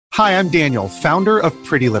Hi, I'm Daniel, founder of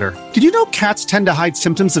Pretty Litter. Did you know cats tend to hide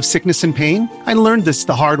symptoms of sickness and pain? I learned this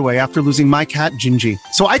the hard way after losing my cat, Gingy.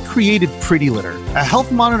 So I created Pretty Litter, a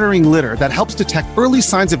health monitoring litter that helps detect early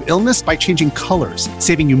signs of illness by changing colors,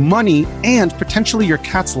 saving you money and potentially your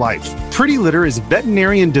cat's life. Pretty Litter is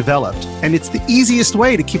veterinarian developed, and it's the easiest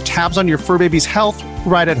way to keep tabs on your fur baby's health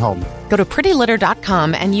right at home. Go to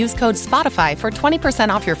prettylitter.com and use code SPOTIFY for 20%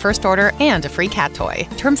 off your first order and a free cat toy.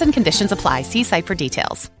 Terms and conditions apply. See site for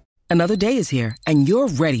details. Another day is here, and you're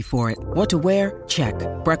ready for it. What to wear? Check.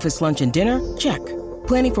 Breakfast, lunch, and dinner? Check.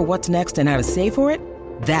 Planning for what's next and how to save for it?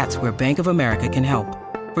 That's where Bank of America can help.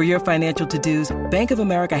 For your financial to-dos, Bank of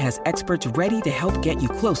America has experts ready to help get you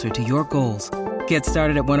closer to your goals. Get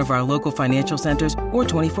started at one of our local financial centers or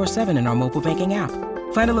 24/7 in our mobile banking app.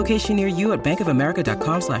 Find a location near you at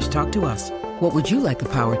bankofamerica.com/talktous. What would you like the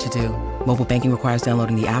power to do? Mobile banking requires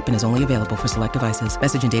downloading the app and is only available for select devices.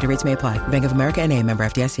 Message and data rates may apply. Bank of America N.A., member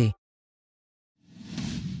FDIC.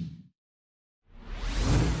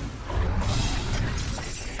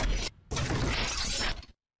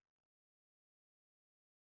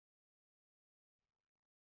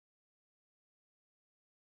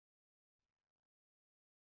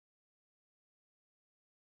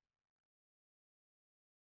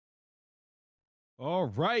 All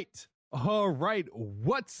right.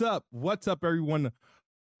 What's up? What's up, everyone?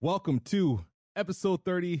 Welcome to episode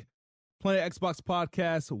 30, Planet Xbox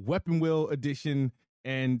Podcast, Weapon Wheel Edition.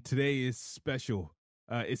 And today is special.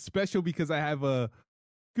 It's special because I have a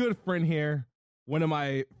good friend here, one of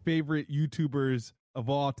my favorite YouTubers of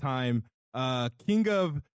all time, king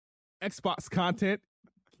of Xbox content,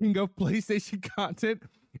 king of PlayStation content,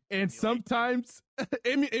 and sometimes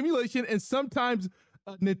emulation, and sometimes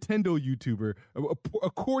a Nintendo YouTuber,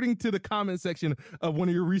 according to the comment section of one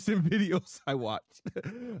of your recent videos I watched.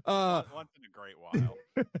 Once in a great while.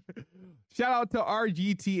 Shout out to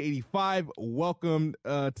RGT85. Welcome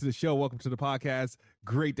to the show. Welcome to the podcast.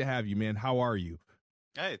 Great to have you, man. How are you?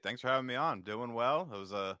 Hey, thanks for having me on. Doing well. It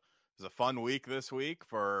was a fun week this week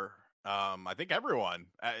for I think everyone.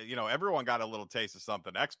 Everyone got a little taste of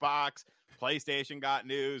something. Xbox, PlayStation got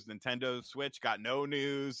news. Nintendo Switch got no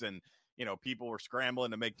news, and people were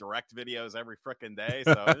scrambling to make direct videos every freaking day.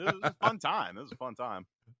 So it was a fun time. It was a fun time.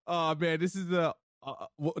 Oh, man, this is that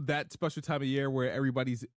special time of year where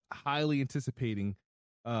everybody's highly anticipating,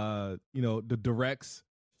 the directs,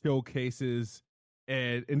 showcases,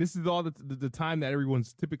 and this is all the time that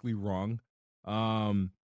everyone's typically wrong,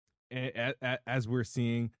 as we're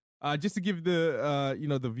seeing. Just to give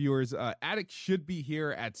the viewers, Attic should be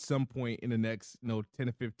here at some point in the next 10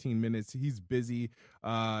 to 15 minutes. He's busy.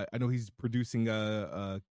 I know he's producing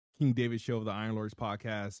a King David show of the Iron Lords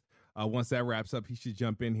podcast. Once that wraps up, he should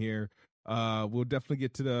jump in here. We'll definitely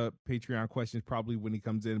get to the Patreon questions probably when he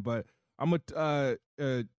comes in, but I'm gonna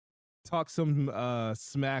talk some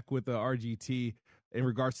smack with the RGT in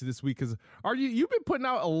regards to this week, because RG, you've been putting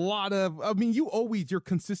out a lot of. I mean, you're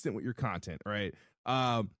consistent with your content, right?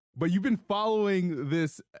 But you've been following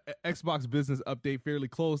this Xbox business update fairly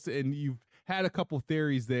close, and you've had a couple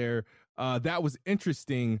theories there that was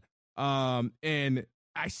interesting. And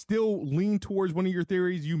I still lean towards one of your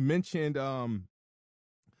theories. You mentioned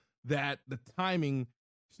that the timing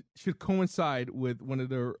should coincide with one of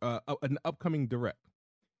the an upcoming direct.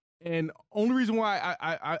 And only reason why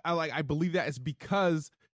I believe that is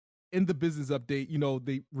because in the business update,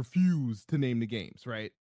 they refuse to name the games,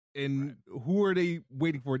 right? And who are they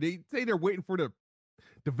waiting for? They say they're waiting for the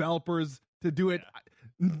developers to do it.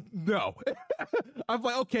 Yeah. No. I'm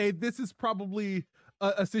like, okay, this is probably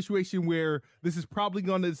a situation where this is probably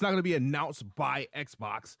it's not going to be announced by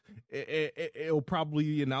Xbox. It'll probably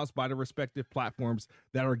be announced by the respective platforms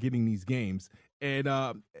that are getting these games. And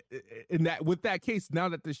with that case, now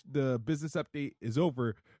that the business update is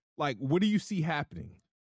over, like, what do you see happening?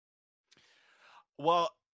 Well,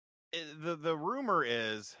 the rumor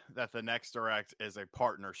is that the next direct is a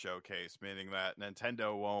partner showcase, meaning that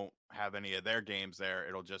Nintendo won't have any of their games there.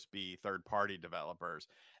 It'll just be third-party developers.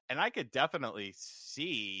 And I could definitely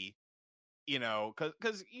see,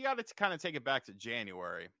 because you got to kind of take it back to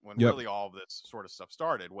January when really all of this sort of stuff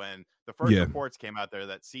started, when the first reports came out there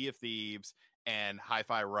that Sea of Thieves and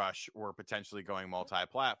Hi-Fi Rush were potentially going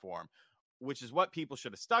multi-platform, which is what people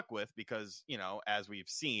should have stuck with because, as we've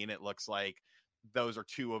seen, it looks like those are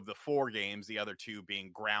two of the four games, the other two being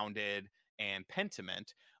Grounded and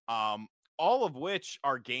Pentiment, all of which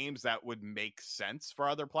are games that would make sense for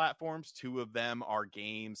other platforms. Two of them are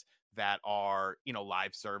games that are,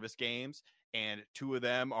 live service games, and two of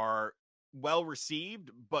them are well received,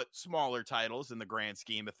 but smaller titles in the grand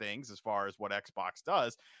scheme of things as far as what Xbox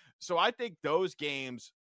does. So I think those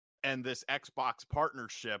games and this Xbox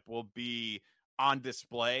partnership will be on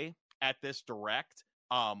display at this Direct.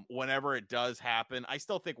 Whenever it does happen, I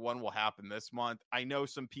still think one will happen this month. I know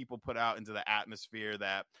some people put out into the atmosphere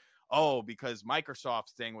that, because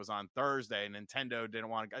Microsoft's thing was on Thursday and Nintendo didn't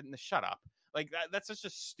want to. Shut up. Like that's such a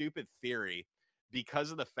stupid theory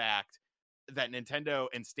because of the fact that Nintendo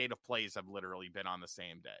and State of Plays have literally been on the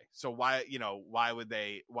same day. So why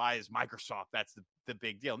is Microsoft, that's the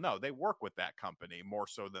big deal? No, they work with that company more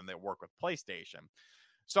so than they work with PlayStation.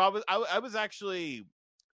 So I was actually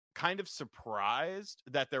kind of surprised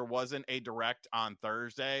that there wasn't a Direct on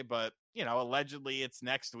Thursday, but allegedly it's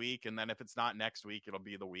next week, and then if it's not next week, it'll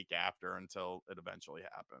be the week after until it eventually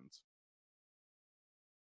happens.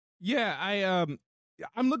 Yeah,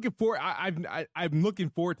 I'm looking I'm looking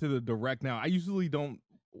forward to the Direct now.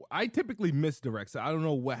 I typically miss Directs. I don't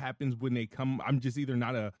know what happens when they come. I'm just either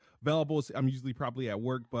not available. I'm usually probably at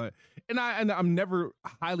work, and I'm never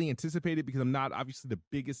highly anticipated because I'm not obviously the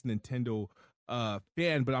biggest Nintendo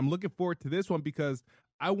fan, but I'm looking forward to this one because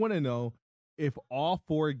I want to know if all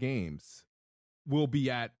 4 games will be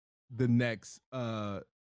at the next the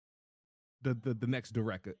next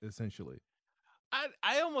Direct, essentially.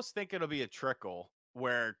 I almost think it'll be a trickle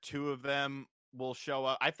where 2 of them will show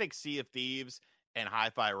up. I think Sea of Thieves and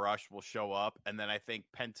Hi-Fi Rush will show up, and then I think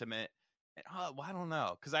Pentiment. I don't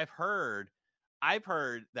know, because I've heard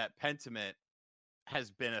that Pentiment has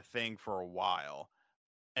been a thing for a while.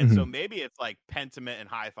 And so maybe it's like Pentiment and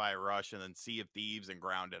Hi-Fi Rush and then Sea of Thieves and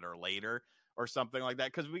Grounded are later or something like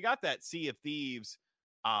that. Because we got that Sea of Thieves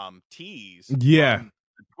tease on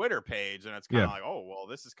the Twitter page, and it's kind of like, oh, well,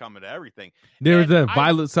 this is coming to everything. There's the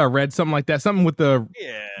violets are red, something like that. Something with the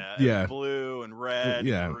blue and red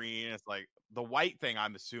and green. It's like the white thing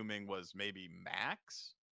I'm assuming was maybe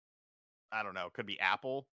Max. I don't know. Could be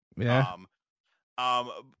Apple. Yeah.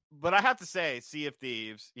 But I have to say, Sea of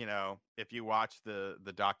Thieves, if you watch the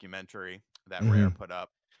documentary that Rare put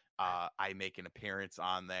up, I make an appearance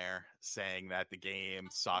on there saying that the game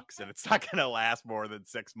sucks and it's not going to last more than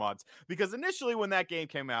 6 months. Because initially when that game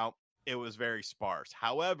came out, it was very sparse.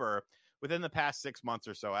 However, within the past 6 months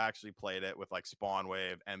or so, I actually played it with like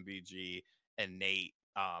Spawnwave, MVG, and Nate.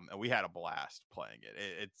 And we had a blast playing it.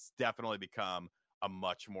 It's definitely become a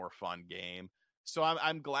much more fun game. So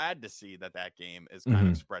I'm glad to see that game is kind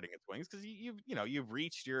of spreading its wings because you've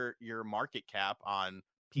reached your market cap on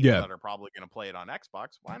people that are probably going to play it on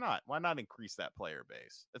Xbox. Why not? Why not increase that player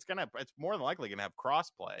base? It's more than likely going to have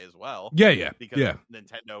crossplay as well. Because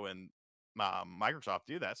Nintendo and Microsoft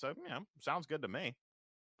do that. So sounds good to me.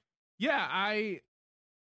 Yeah,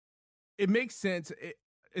 it makes sense.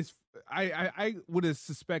 I would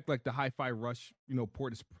suspect like the Hi-Fi Rush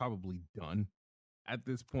port is probably done at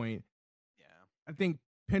this point. I think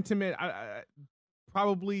Pentiment, I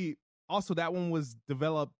probably also that one was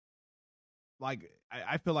developed like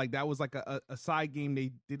I feel like that was like a side game.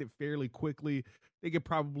 They did it fairly quickly. They could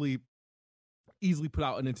probably easily put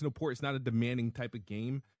out a Nintendo port. It's not a demanding type of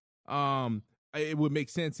game. It would make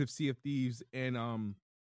sense if Sea of Thieves and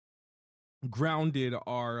Grounded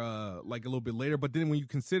are like a little bit later. But then when you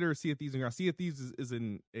consider Sea of Thieves and Sea of Thieves is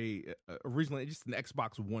originally just an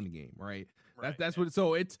Xbox One game, right? That's what.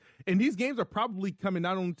 So and these games are probably coming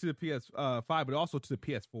not only to the PS5 but also to the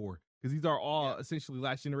PS4 because these are all essentially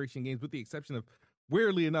last generation games, with the exception of,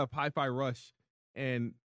 weirdly enough, Hi-Fi Rush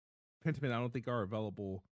and Pentiment. I don't think are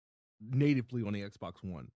available natively on the Xbox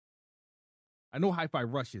One. I know Hi-Fi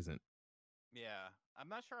Rush isn't. Yeah, I'm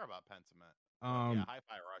not sure about Pentiment.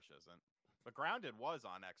 Hi-Fi Rush isn't. But Grounded was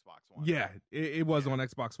on Xbox One. Yeah, it was on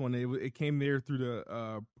Xbox One. It came there through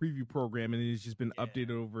the preview program, and it's just been updated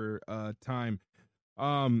over time.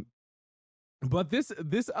 But this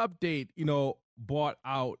update, bought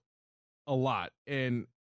out a lot, and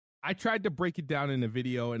I tried to break it down in a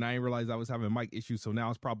video, and I realized I was having mic issues. So now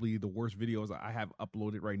it's probably the worst videos I have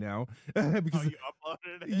uploaded right now. Because, you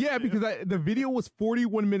uploaded it? Yeah, because the video was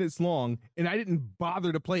 41 minutes long, and I didn't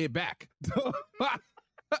bother to play it back.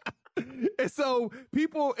 And so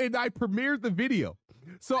I premiered the video.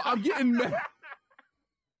 So I'm getting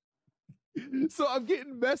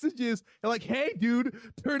messages like, "Hey, dude,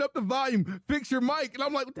 turn up the volume, fix your mic." And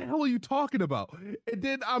I'm like, "What the hell are you talking about?" And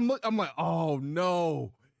then I'm like, "Oh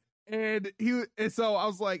no." And so I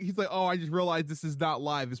was like, he's like, "Oh, I just realized this is not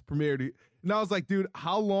live. It's premiered." And I was like, "Dude,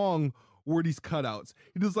 how long were these cutouts?"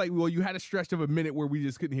 He was like, "Well, you had a stretch of a minute where we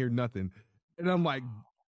just couldn't hear nothing." And I'm like,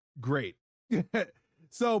 "Great."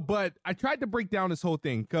 So, but I tried to break down this whole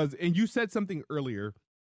thing and you said something earlier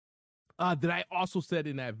that I also said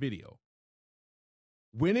in that video.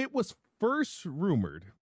 When it was first rumored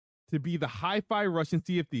to be the Hi-Fi Rush and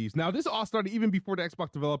Sea of Thieves, now this all started even before the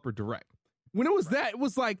Xbox Developer Direct. When it was that, it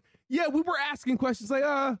was like, yeah, we were asking questions like,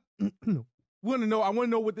 I want to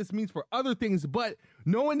know what this means for other things, but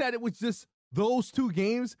knowing that it was just those two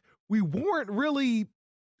games, we weren't really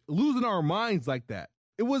losing our minds like that.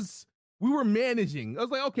 We were managing. I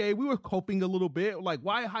was like, okay, we were coping a little bit. Like,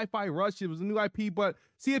 why Hi-Fi Rush? It was a new IP, but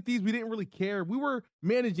CFDs, we didn't really care. We were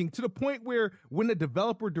managing to the point where when the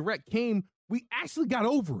developer direct came, we actually got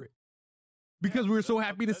over it. Because we were so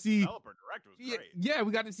happy to see. Developer Direct was great. Yeah,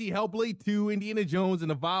 we got to see Hellblade 2, Indiana Jones,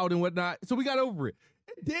 and Avowed and whatnot. So we got over it.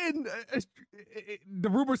 And then the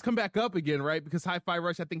rumors come back up again, right? Because Hi-Fi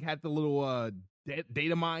Rush, I think, had the little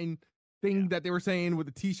data mine thing that they were saying with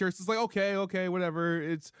the t-shirts. It's like, okay, whatever.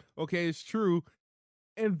 It's okay, it's true.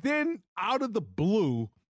 And then out of the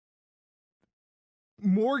blue,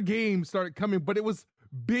 more games started coming, but it was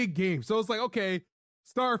big games. So it's like, okay,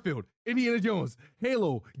 Starfield, Indiana Jones,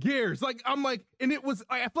 Halo, Gears. Like, I'm like, and it was,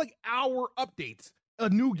 I feel like hour updates. A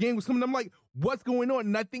new game was coming. I'm like, what's going on?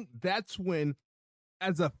 And I think that's when,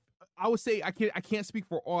 I would say, I can't speak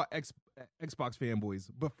for all Xbox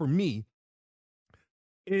fanboys, but for me,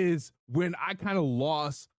 is when I kind of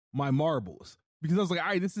lost my marbles. Because I was like, all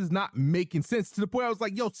right, this is not making sense. To the point I was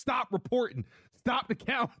like, yo, stop reporting. Stop the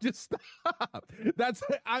count. Just stop.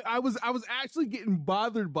 I was actually getting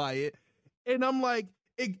bothered by it. And I'm like,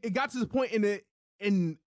 it got to the point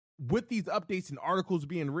in with these updates and articles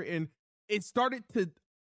being written, it started to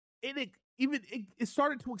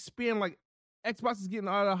expand. Like, Xbox is getting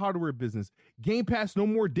out of the hardware business. Game Pass, no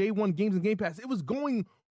more day one games in Game Pass. It was going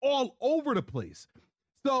all over the place.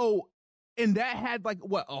 So, and that had like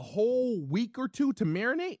what, a whole week or two to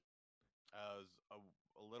marinate? It was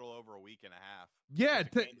a little over a week and a half. Yeah,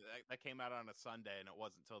 that came out on a Sunday, and it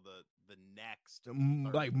wasn't until the next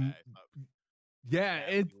like, Thursday. yeah,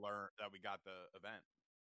 and we learned that we got the event,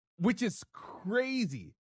 which is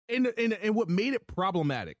crazy. And what made it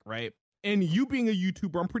problematic, right? And you being a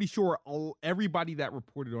YouTuber, I'm pretty sure everybody that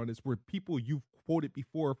reported on this were people you've quoted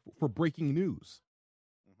before for breaking news.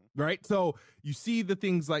 Right, so you see the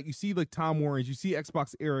things like Tom Warren, you see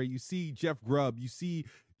Xbox Era, you see Jeff Grubb, you see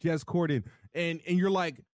Jez Corden, and you're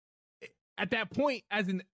like, at that point, as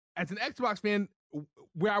an Xbox fan,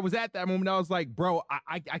 where I was at that moment, I was like, bro,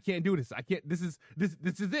 I can't do this. I can't. This is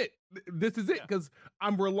it. This is it, because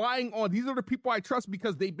I'm relying on, these are the people I trust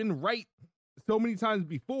because they've been right so many times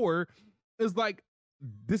before. It's like,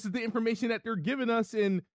 this is the information that they're giving us,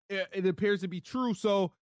 and it appears to be true.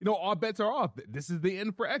 So, you know, all bets are off. This is the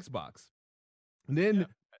end for Xbox. And then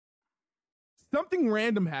something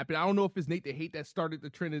random happened. I don't know if it's Nate the Hate that started the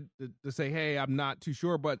trend to say, hey, I'm not too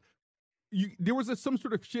sure. But there was some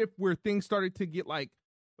sort of shift where things started to get like,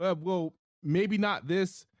 well, maybe not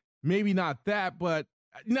this, maybe not that. But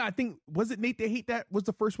no, I think, was it Nate the Hate that was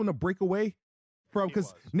the first one to break away from?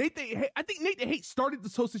 Because I think Nate the Hate started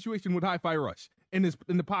this whole situation with Hi-Fi Rush. In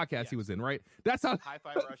the podcast he was in, right? That's how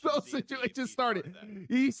Hi-Fi Rush the situation started.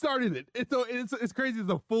 He started it. And so it's crazy.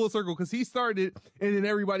 It's a full circle, because he started, and then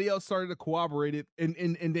everybody else started to corroborate it, and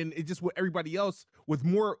then it just, with everybody else with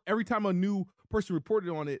more. Every time a new person reported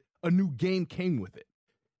on it, a new game came with it,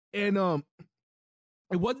 and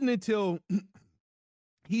it wasn't until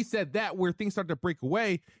he said that where things started to break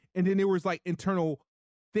away, and then there was like internal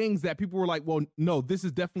things that people were like, well, no, this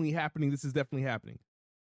is definitely happening. This is definitely happening.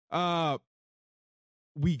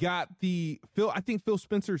 We got I think Phil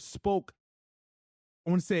Spencer spoke. I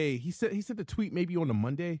want to say he said the tweet maybe on a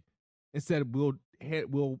Monday and said we'll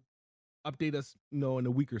update us, you know, in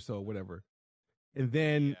a week or so, whatever. And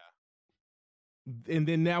then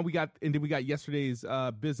we got yesterday's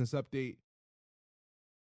business update.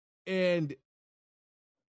 And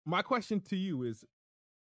my question to you is,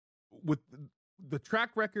 with the track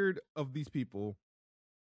record of these people,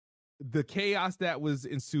 the chaos that was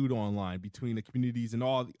ensued online between the communities and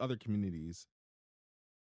all the other communities,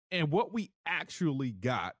 and what we actually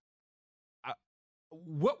got,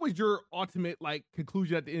 what was your ultimate like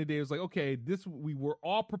conclusion at the end of the day? It was like, okay, we were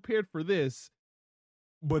all prepared for this,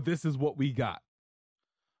 but this is what we got.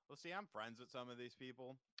 Well, see, I'm friends with some of these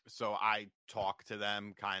people, so I talk to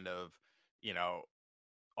them kind of, you know,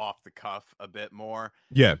 off the cuff a bit more.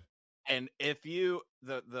 Yeah. And if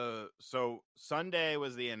so Sunday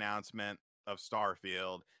was the announcement of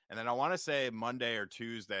Starfield, and then I want to say Monday or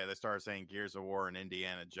Tuesday they started saying Gears of War and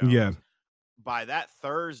Indiana Jones. Yeah. By that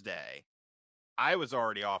Thursday, I was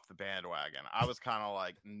already off the bandwagon. I was kind of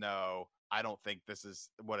like, no, I don't think this is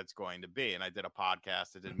what it's going to be. And I did a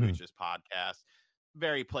podcast. I did Mooch's podcast,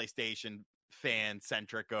 very PlayStation fan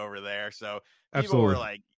centric over there. So people were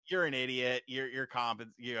like, you're an idiot. You're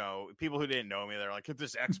competent. You know, people who didn't know me, they're like, get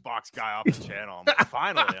this Xbox guy off the channel. I'm like,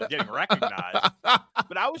 finally, I'm getting recognized.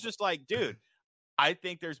 But I was just like, dude, I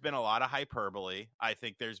think there's been a lot of hyperbole. I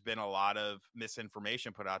think there's been a lot of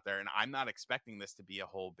misinformation put out there, and I'm not expecting this to be a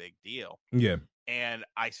whole big deal. Yeah. And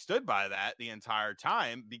I stood by that the entire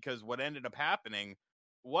time because what ended up happening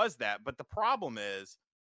was that. But the problem is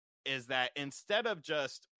that instead of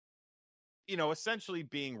just, essentially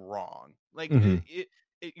being wrong, like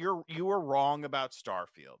you were wrong about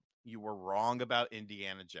Starfield. You were wrong about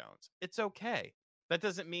Indiana Jones. It's okay. That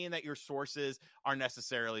doesn't mean that your sources are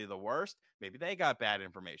necessarily the worst. Maybe they got bad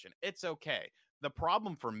information. It's okay. The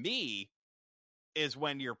problem for me is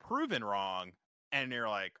when you're proven wrong and you're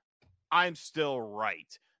like, I'm still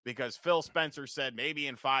right because Phil Spencer said maybe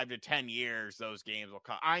in 5 to 10 years those games will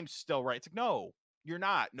come. I'm still right. It's like, no, you're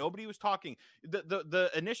not. Nobody was talking. The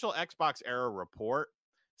initial Xbox era report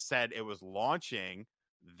said it was launching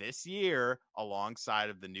this year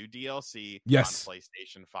alongside of the new DLC on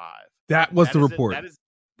PlayStation 5. That was the report.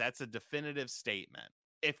 That's a definitive statement.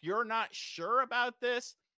 If you're not sure about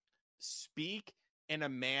this, speak in a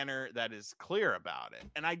manner that is clear about it.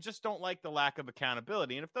 And I just don't like the lack of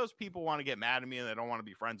accountability. And if those people want to get mad at me and they don't want to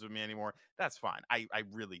be friends with me anymore, that's fine. I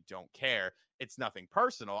really don't care. It's nothing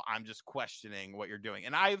personal. I'm just questioning what you're doing.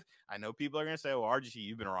 And I know people are going to say, well, RGT,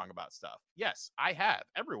 you've been wrong about stuff. Yes, I have.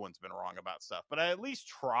 Everyone's been wrong about stuff. But I at least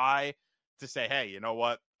try to say, hey, you know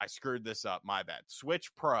what? I screwed this up. My bad.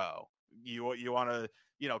 Switch Pro. You want to,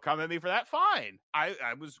 come at me for that? Fine. I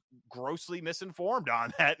was grossly misinformed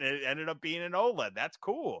on that, and it ended up being an OLED. That's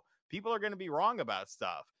cool. People are going to be wrong about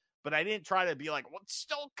stuff. But I didn't try to be like, well, it's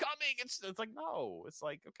still coming. It's like, no. It's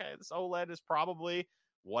like, okay, this OLED is probably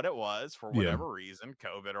what it was for whatever reason,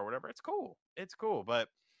 COVID or whatever. It's cool. It's cool. But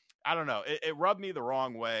I don't know. It rubbed me the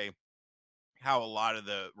wrong way how a lot of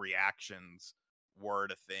the reactions were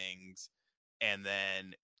to things. And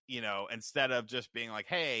then, instead of just being like,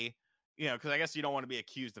 hey, because I guess you don't want to be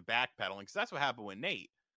accused of backpedaling, because that's what happened with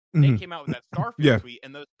Nate. Nate came out with that Starfield tweet,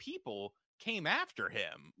 and those people came after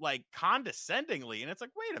him, like, condescendingly. And it's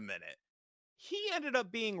like, wait a minute. He ended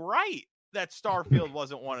up being right that Starfield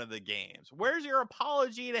wasn't one of the games. Where's your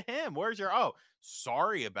apology to him? Where's your,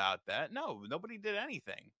 sorry about that? No, nobody did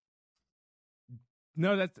anything.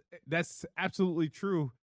 No, that's absolutely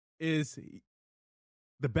true. Is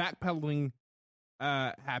the backpedaling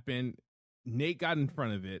happened. Nate got in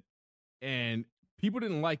front of it, and people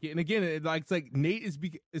didn't like it. And again, it's like Nate is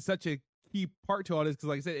such a key part to all this because,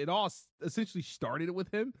 like I said, it all essentially started with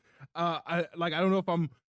him. I don't know if I'm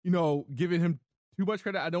giving him too much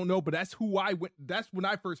credit. I don't know, but that's who I went. That's when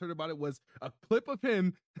I first heard about it, was a clip of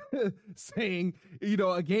him saying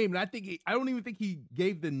a game. And I don't even think he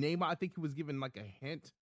gave the name out. I think he was given like a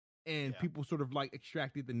hint, and people sort of like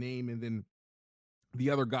extracted the name, and then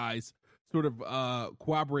the other guys sort of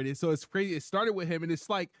corroborated. So it's crazy. It started with him, and it's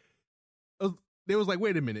like they was like,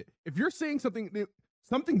 wait a minute, if you're saying something,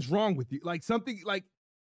 something's wrong with you. Like something's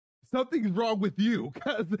wrong with you,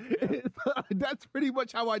 because that's pretty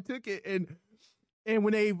much how I took it. And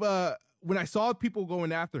when when I saw people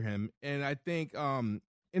going after him, and I think and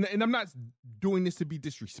I'm not doing this to be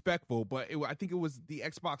disrespectful, but I think it was the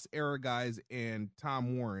Xbox era guys and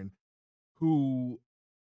Tom Warren who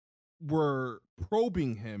were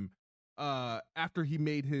probing him after he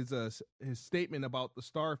made his statement about the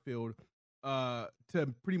Starfield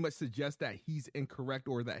to pretty much suggest that he's incorrect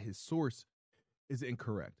or that his source is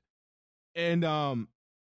incorrect. And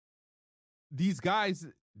these guys,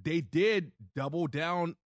 they did double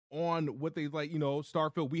down on what they like,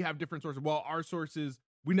 Starfield. We have different sources. Well, our sources,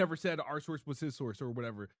 we never said our source was his source or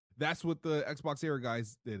whatever. That's what the Xbox era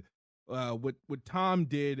guys did. What Tom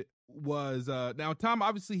did was now Tom,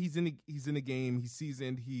 obviously he's in the game, he's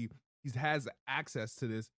seasoned, he has access to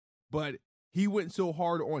this, but he went so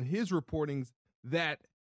hard on his reportings that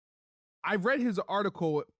I read his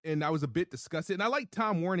article and I was a bit disgusted. And I like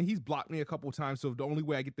Tom Warren, and he's blocked me a couple of times, so the only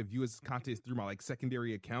way I get to view his content is through my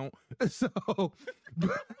secondary account. So,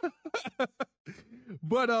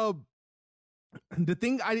 but the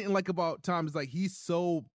thing I didn't like about Tom is he's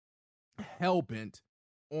so hell bent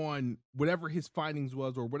on whatever his findings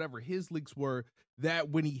was or whatever his leaks were, that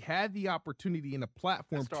when he had the opportunity in a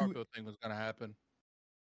platform, the Starfield thing was going to happen.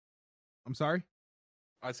 I'm sorry?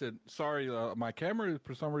 I said, sorry, my camera is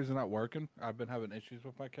for some reason not working. I've been having issues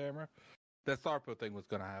with my camera. That Starfield thing was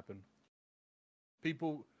going to happen.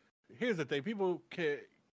 Here's the thing. People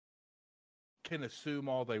can assume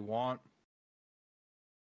all they want.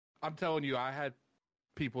 I'm telling you, I had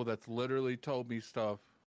people that's literally told me stuff,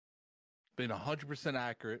 been 100%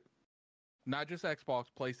 accurate. Not just Xbox,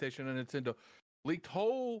 PlayStation, and Nintendo. Leaked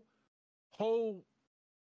whole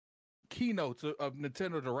keynotes of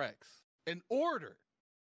Nintendo Directs in order.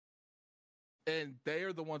 And they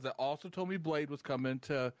are the ones that also told me Blade was coming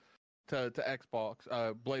to to Xbox.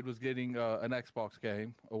 Blade was getting an Xbox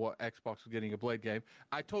game, or what Xbox was getting a Blade game.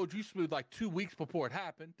 I told you, Smooth, like 2 weeks before it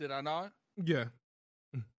happened, did I not? Yeah.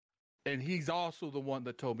 And he's also the one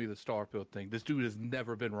that told me the Starfield thing. This dude has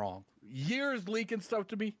never been wrong. Years leaking stuff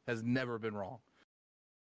to me, has never been wrong.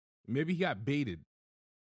 Maybe he got baited.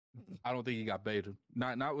 I don't think he got baited.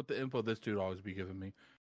 Not with the info this dude always be giving me.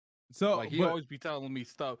 So like he always be telling me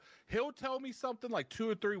stuff. He'll tell me something like 2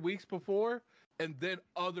 or 3 weeks before, and then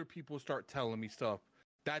other people start telling me stuff.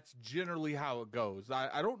 That's generally how it goes.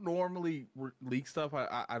 I don't normally leak stuff.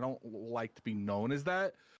 I don't like to be known as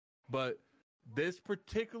that, but this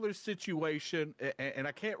particular situation, and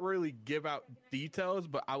I can't really give out details,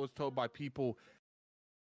 but I was told by people.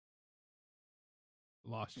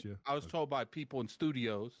 Lost you. I was told by people in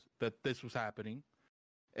studios that this was happening,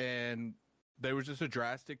 and there was just a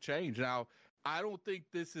drastic change. Now, I don't think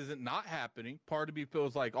this isn't not happening. Part of me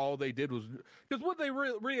feels like all they did was because what they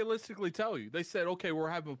realistically tell you. They said, "Okay, we're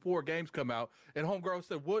having 4 games come out," and Homegirl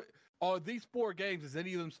said, "What are these 4 games? Is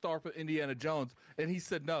any of them Starfield, Indiana Jones?" And he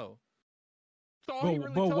said, "No." So all he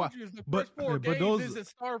really told you is the first 4 games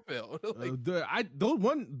isn't Starfield.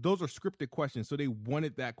 Those are scripted questions, so they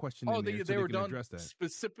wanted that question. They were done address that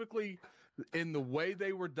specifically in the way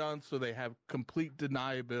they were done, so they have complete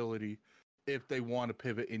deniability if they want to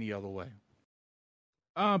pivot any other way.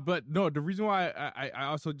 But no, the reason why I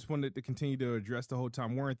also just wanted to continue to address the whole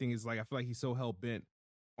Tom Warren thing is like I feel like he's so hell bent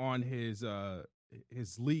on his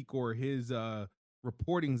leak or his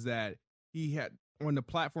reportings that he had on the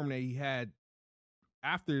platform that he had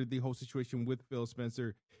after the whole situation with Phil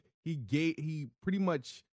Spencer. He pretty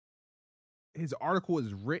much, his article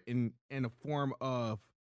is written in a form of,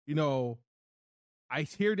 I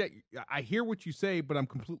hear what you say, but I'm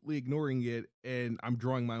completely ignoring it and I'm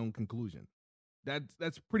drawing my own conclusion.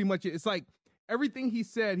 That's pretty much it. It's like everything he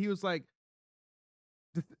said, he was like,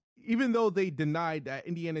 even though they denied that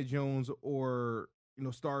Indiana Jones or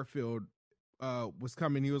Starfield was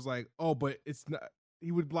coming, he was like, oh, but it's not.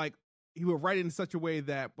 He would write it in such a way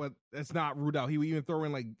that, but that's not ruled out. He would even throw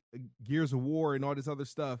in like Gears of War and all this other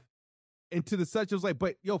stuff. And to the such, it was like,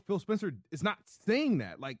 but Phil Spencer is not saying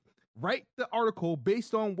that. Like, write the article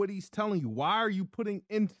based on what he's telling you. Why are you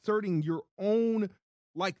inserting your own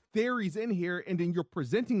like theories in here, and then you're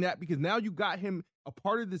presenting that because now you got him a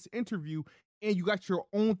part of this interview and you got your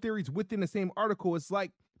own theories within the same article. It's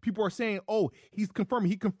like people are saying, oh, he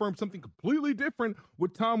confirmed something completely different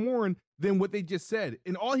with Tom Warren than what they just said.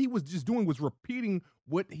 And all he was just doing was repeating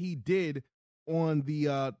what he did on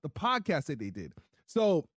the podcast that they did.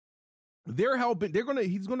 So they're helping,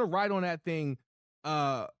 he's gonna ride on that thing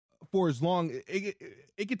for as long.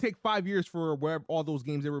 It could take 5 years for wherever all those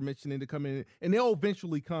games they were mentioning to come in, and they'll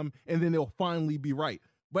eventually come, and then they'll finally be right.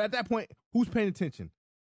 But at that point, who's paying attention?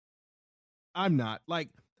 I'm not. Like,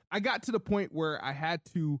 I got to the point where I had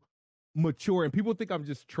to mature, and people think I'm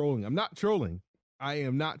just trolling. I'm not trolling. I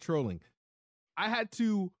am not trolling. I had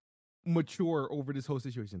to mature over this whole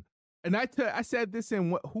situation. And I said this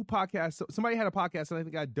in who podcast? Somebody had a podcast, and I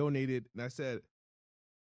think I donated, and I said,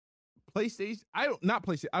 PlayStation. I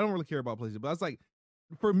don't really care about PlayStation, but I was like,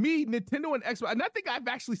 for me, Nintendo and Xbox, and I think I've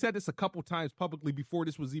actually said this a couple times publicly before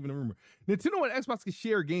this was even a rumor. Nintendo and Xbox can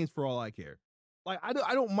share games for all I care. Like, I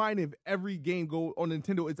don't mind if every game go on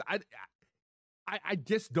Nintendo. I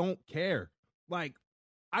just don't care. Like,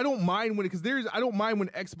 I don't mind when I don't mind when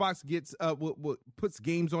Xbox gets puts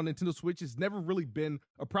games on Nintendo Switch. It's never really been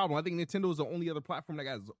a problem. I think Nintendo is the only other platform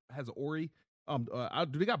that has Ori. Do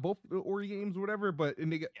they got both Ori games or whatever? But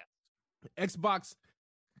and they got Xbox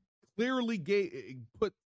clearly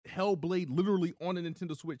put Hellblade literally on a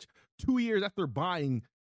Nintendo Switch 2 years after buying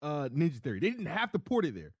Ninja Theory. They didn't have to port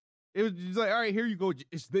it there. It was just like, all right, here you go.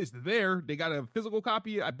 It's there. They got a physical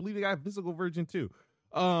copy. I believe they got a physical version too.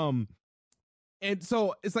 And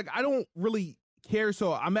so it's like, I don't really care.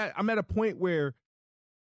 So I'm at a point where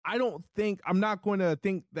I'm not going to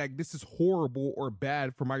think that this is horrible or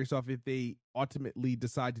bad for Microsoft if they ultimately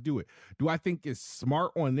decide to do it. Do I think it's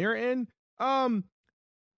smart on their end?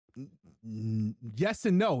 Yes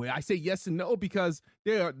and no. I say yes and no because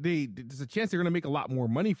there's a chance they're going to make a lot more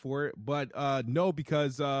money for it, but no,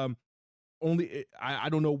 because I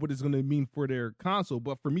don't know what it's going to mean for their console.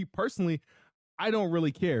 But for me personally, I don't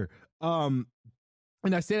really care. And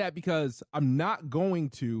I say that because I'm not going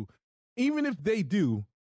to, even if they do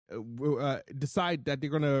decide that they're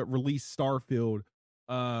going to release Starfield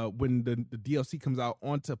when the DLC comes out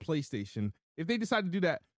onto PlayStation, if they decide to do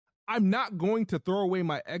that, I'm not going to throw away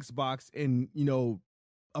my Xbox and,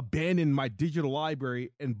 abandon my digital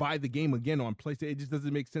library and buy the game again on PlayStation. It just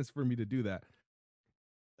doesn't make sense for me to do that.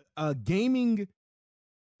 Gaming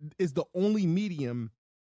is the only medium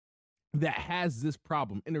that has this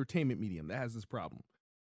problem, entertainment medium that has this problem.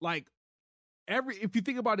 Like if you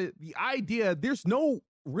think about it, the idea, there's no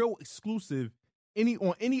real exclusive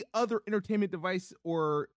on any other entertainment device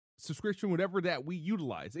or subscription, whatever that we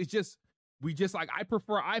utilize. It's just like, I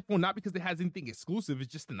prefer iPhone, not because it has anything exclusive.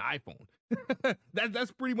 It's just an iPhone.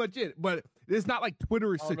 That's pretty much it. But it's not like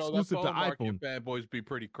Twitter is exclusive to iPhone. Fanboys be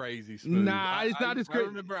pretty crazy. Smooth. Nah, it's not as crazy. I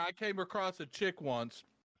remember I came across a chick once,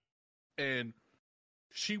 and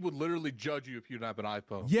she would literally judge you if you didn't have an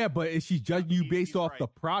iPhone. Yeah, but is she judging you based off the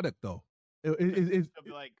product, though? She'll be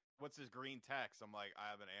like, "What's this green text?" I'm like, "I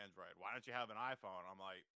have an Android. Why don't you have an iPhone?" I'm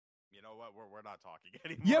like, "You know what? We're not talking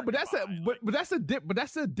anymore." Yeah, but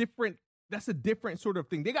that's a different sort of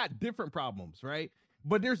thing. They got different problems, right?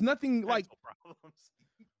 But there's nothing like problems.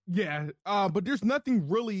 Yeah, but there's nothing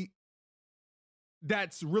really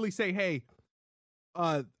that's really say, hey,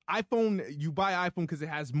 iPhone, you buy iPhone because it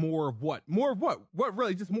has more of what? More of what? What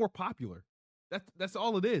really? Just more popular. That's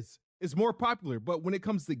all it is. It's more popular. But when it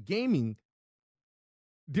comes to gaming,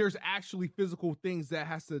 there's actually physical things that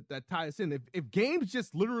tie us in. If games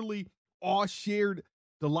just literally all shared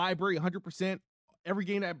the library 100%, every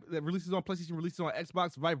game that releases on PlayStation releases on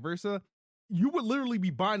Xbox, vice versa, you would literally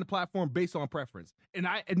be buying the platform based on preference. And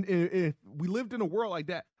if we lived in a world like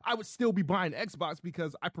that, I would still be buying Xbox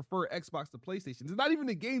because I prefer Xbox to PlayStation. It's not even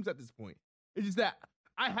the games at this point. It's just that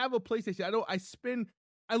I have a PlayStation.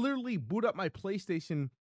 I literally boot up my PlayStation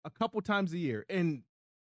a couple times a year. And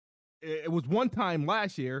it was one time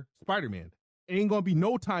last year, Spider-Man. It ain't gonna be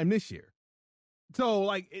no time this year.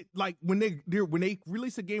 So when they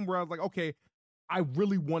release a game where I was like, okay, I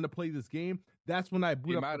really want to play this game, that's when I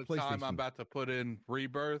boot up the PlayStation. The amount of time I'm about to put in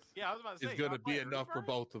Rebirth, I was about to say, is going to be enough for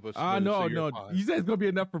both of us. No. You said it's going to be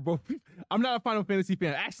enough for both. I'm not a Final Fantasy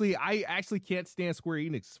fan. Actually, I can't stand Square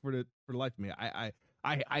Enix for the life of me.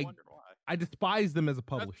 I despise them as a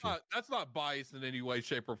publisher. That's not biased in any way,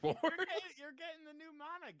 shape, or form. You're getting the new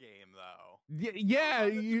Mana game, though. Yeah.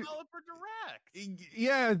 Developer Direct.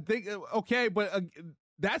 Yeah. Okay, but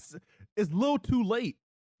it's a little too late.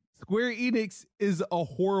 Square Enix is a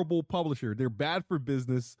horrible publisher. They're bad for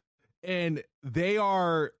business, and they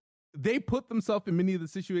put themselves in many of the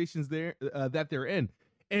situations that they're in.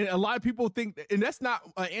 And a lot of people think, and that's not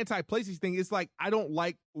an anti-PlayStation thing. It's like, I don't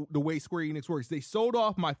like the way Square Enix works. They sold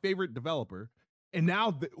off my favorite developer, and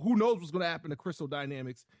now who knows what's going to happen to Crystal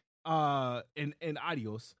Dynamics and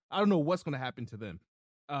Adios. I don't know what's going to happen to them.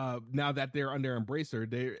 Now that they're under Embracer,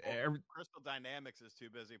 Crystal Dynamics is too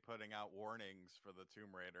busy putting out warnings for the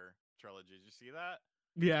Tomb Raider trilogy. Did you see that?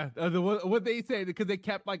 Yeah, what they say, because they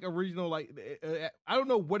kept like original, I don't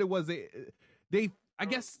know what it was. I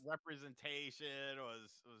guess representation was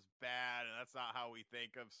bad, and that's not how we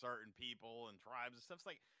think of certain people and tribes and stuff. It's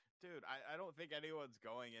like, dude, I don't think anyone's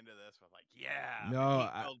going into this with like,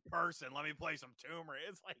 person. Let me play some Tomb Raider.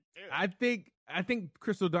 It's like, dude, I think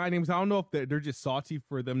Crystal Dynamics, I don't know if they're just salty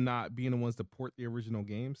for them not being the ones to port the original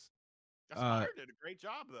games. Aspire did a great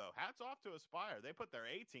job, though. Hats off to Aspire. They put their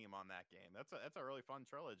A team on that game. That's a really fun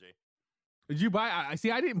trilogy. Did you buy? I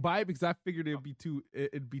didn't buy it because I figured it'd be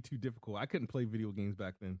too difficult. I couldn't play video games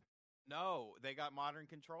back then. No, they got modern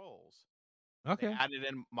controls. Okay. They added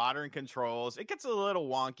in modern controls. It gets a little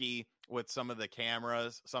wonky with some of the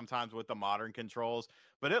cameras sometimes with the modern controls,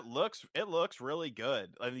 but it looks really good.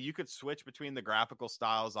 I mean, you could switch between the graphical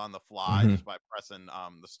styles on the fly just by pressing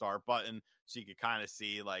the start button, so you could kind of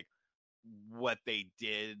see like what they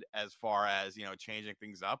did as far as, changing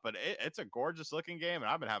things up. But it's a gorgeous looking game,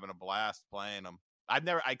 and I've been having a blast playing them. I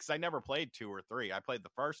never played 2 or 3. I played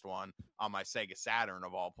the first one on my Sega Saturn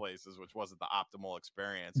of all places, which wasn't the optimal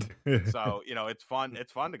experience. So, it's fun.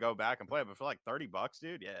 It's fun to go back and play, but for like $30,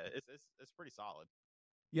 dude, yeah, it's pretty solid.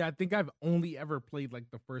 Yeah, I think I've only ever played like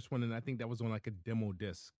the first one, and I think that was on like a demo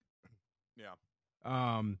disc. Yeah.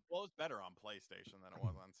 Well, it was better on PlayStation than it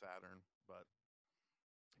was on Saturn, but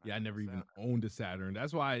yeah, I never even owned a Saturn.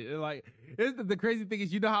 That's why, the crazy thing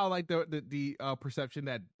is, how like the perception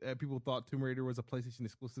that people thought Tomb Raider was a PlayStation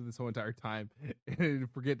exclusive this whole entire time, and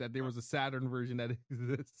forget that there was a Saturn version that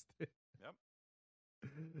existed.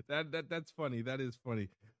 Yep. That's funny. That is funny.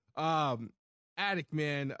 Addict,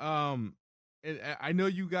 man. And I know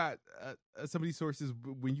you got some of these sources.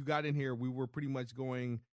 When you got in here, we were pretty much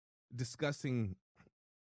discussing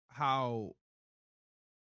how.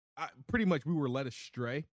 Pretty much we were led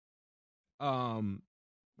astray.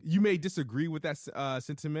 You may disagree with that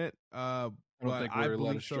sentiment. I don't think we were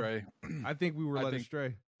led astray. I think we were led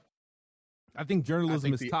astray. I think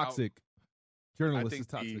journalism is toxic. Journalism is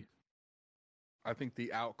toxic. I think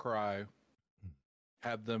the outcry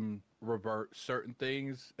had them revert certain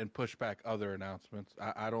things and push back other announcements.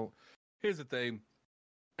 I don't. Here's the thing.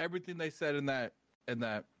 everything they said in that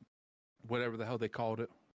whatever the hell they called it,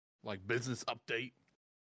 like business update,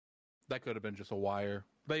 that could have been just a wire.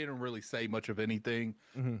 They didn't really say much of anything.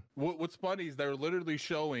 Mm-hmm. What's funny is they're literally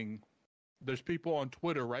showing, there's people on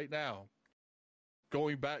Twitter right now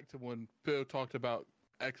going back to when Phil talked about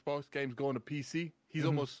Xbox games going to PC. He's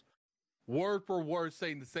almost word for word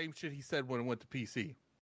saying the same shit he said when it went to PC.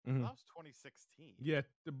 Mm-hmm. That was 2016. Yeah,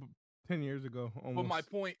 10 years ago almost. But my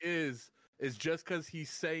point is just because he's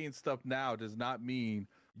saying stuff now does not mean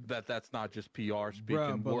that that's not just PR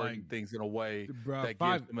speaking, wording things in a way that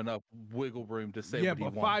gives him enough wiggle room to say what he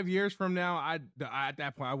wants. 5 years from now, at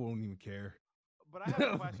that point, I won't even care. But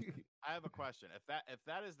I have a question. If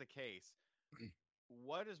that is the case,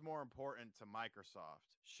 what is more important to Microsoft,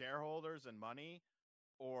 shareholders and money,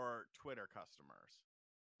 or Twitter customers?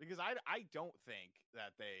 Because I don't think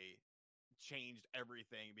that they changed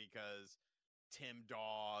everything because Tim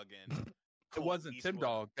Dog and it wasn't Tim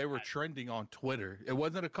Dog. They were trending on Twitter. It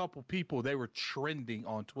wasn't a couple people. They were trending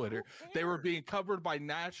on Twitter. They were being covered by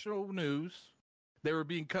national news. They were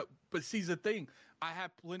being but see the thing, I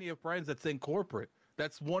have plenty of friends that's in corporate.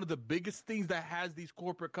 That's one of the biggest things that has these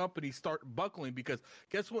corporate companies start buckling, because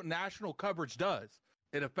guess what national coverage does?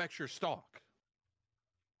 It affects your stock.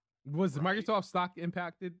 Was Microsoft stock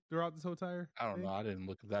impacted throughout this whole entire I don't know. I didn't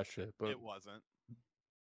look at that shit, but it wasn't.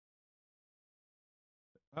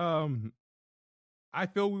 I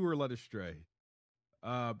feel we were led astray.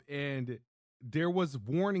 And there was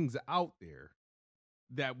warnings out there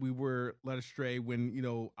that we were led astray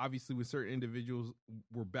when, obviously when certain individuals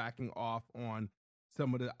were backing off on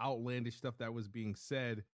some of the outlandish stuff that was being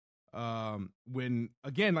said. When,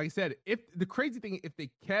 again, like I said, if the crazy thing, if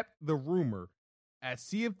they kept the rumor at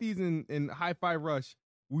Sea of Thieves and Hi-Fi Rush,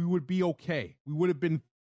 we would be okay. We would have been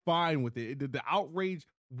fine with it. The outrage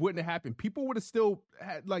wouldn't have happened. People would have still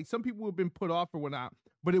had, like, some people would have been put off or whatnot,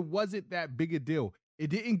 but it wasn't that big a deal. It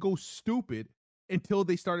didn't go stupid until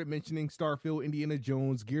they started mentioning Starfield, Indiana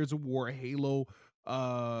Jones, Gears of War, Halo,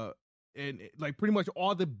 and like pretty much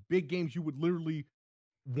all the big games you would literally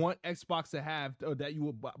want Xbox to have, or that you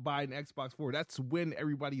would buy an Xbox for. That's when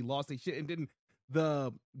everybody lost their shit. And then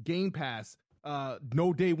the Game Pass,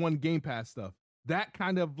 no day one Game Pass stuff, that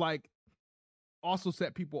kind of like also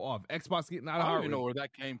set people off. Xbox getting out of I don't even know where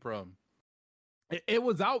that came from. It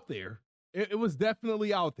was out there. It was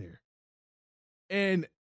definitely out there. And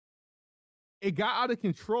it got out of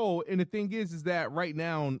control. And the thing is that right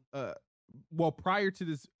now, prior to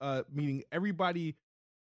this meeting, everybody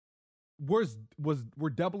were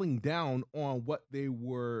doubling down on what they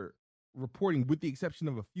were reporting, with the exception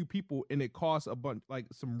of a few people, and it caused a bunch, like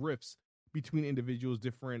some rifts between individuals,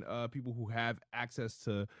 different people who have access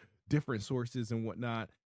to different sources and whatnot.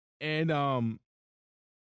 And and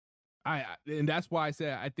that's why I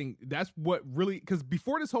said I think that's what really, because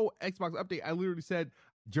before this whole Xbox update, I literally said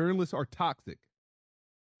journalists are toxic,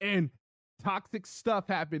 and toxic stuff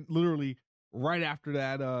happened literally right after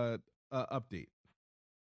that update.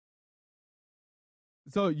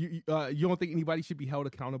 So you don't think anybody should be held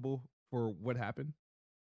accountable for what happened?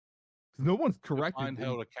 Because no one's corrected.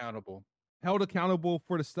 Held accountable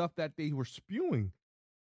for the stuff that they were spewing.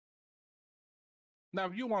 Now,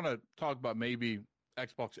 if you want to talk about maybe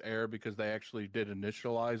Xbox Air because they actually did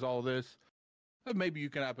initialize all this, maybe you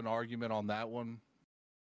can have an argument on that one.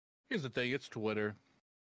 Here's the thing: it's Twitter.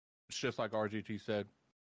 It's just like RGT said.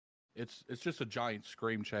 It's just a giant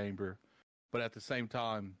scream chamber. But at the same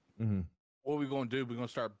time, what are we going to do? We're going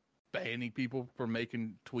to start banning people from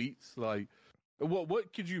making tweets. Like,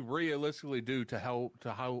 what could you realistically do to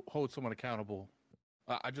hold someone accountable?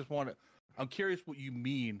 I just want to. I'm curious what you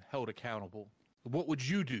mean held accountable. What would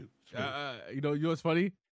you do? You know what's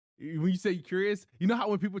funny? When you say curious, you know how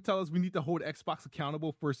when people tell us we need to hold Xbox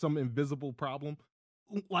accountable for some invisible problem,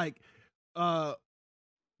 like Xbox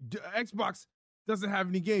doesn't have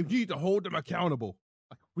any games, you need to hold them accountable.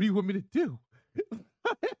 Like, what do you want me to do?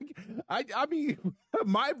 I mean,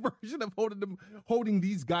 my version of holding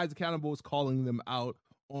these guys accountable is calling them out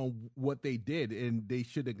on what they did, and they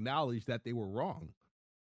should acknowledge that they were wrong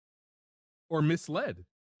or misled.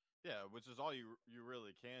 Yeah, which is all you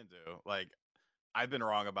really can do. Like, I've been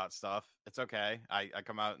wrong about stuff. It's okay. I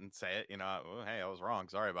come out and say it, oh, hey, I was wrong.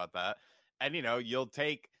 Sorry about that. And, you'll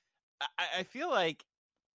take, I feel like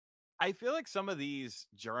some of these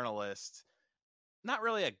journalists, not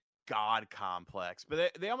really a God complex,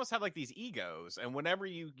 but they almost have like these egos. And whenever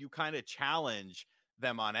you kind of challenge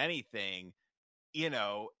them on anything, and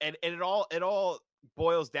it all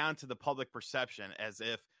boils down to the public perception as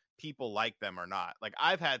if people like them or not. Like,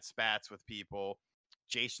 I've had spats with people.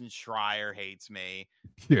 Jason Schreier hates me.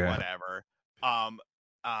 Yeah. Whatever.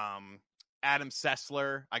 Adam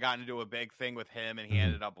Sessler, I got into a big thing with him, and he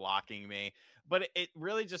ended up blocking me. But it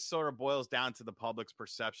really just sort of boils down to the public's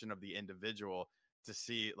perception of the individual to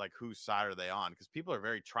see like whose side are they on, because people are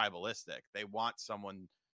very tribalistic. They want someone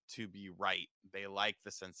to be right. They like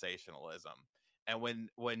the sensationalism. And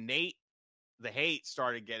when Nate the hate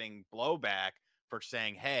started getting blowback for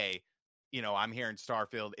saying, hey, I'm hearing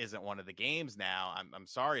Starfield isn't one of the games now. I'm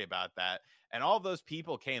sorry about that. And all those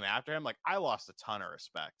people came after him. Like, I lost a ton of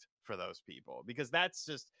respect for those people, because that's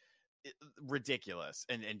just ridiculous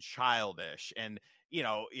and childish, and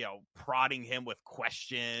prodding him with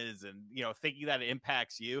questions, and thinking that it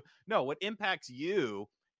impacts you. No, what impacts you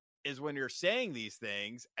is when you're saying these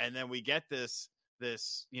things, and then we get this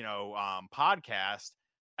podcast,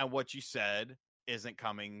 and what you said isn't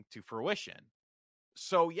coming to fruition.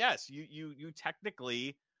 So yes, you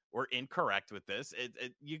technically were incorrect with this.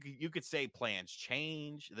 You could say plans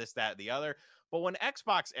change, this, that, the other. But when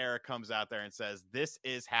Xbox Era comes out there and says this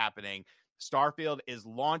is happening, Starfield is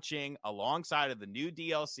launching alongside of the new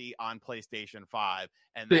DLC on PlayStation 5.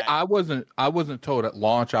 And I wasn't told at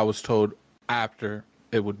launch. I was told after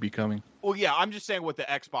it would be coming. Well, yeah, I'm just saying what the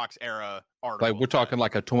Xbox Era article. Like, we're talking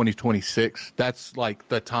like a 2026. That's like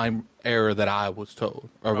the time era that I was told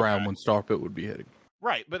around when Starfield would be hitting.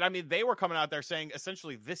 Right, but I mean, they were coming out there saying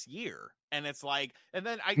essentially this year, and it's like, and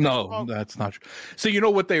then that's not true. So you know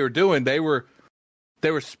what they were doing? They were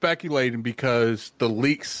speculating because the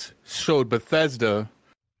leaks showed Bethesda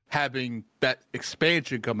having that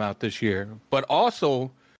expansion come out this year, but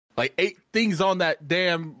also like 8 things on that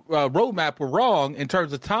damn roadmap were wrong in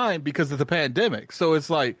terms of time because of the pandemic. So it's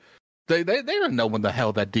like they don't know when the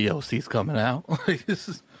hell that DLC is coming out. This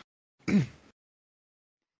is.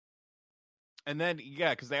 And then,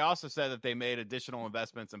 yeah, because they also said that they made additional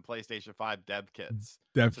investments in PlayStation 5 dev kits.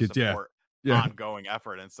 Ongoing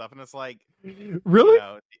effort and stuff. And it's like, really?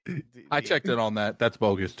 I checked in on that. That's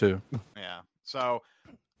bogus too. Yeah. So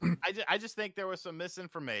I just think there was some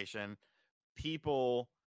misinformation. People,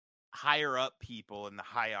 higher up people in the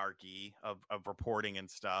hierarchy of reporting and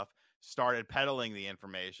stuff, started peddling the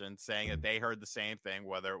information, saying that they heard the same thing,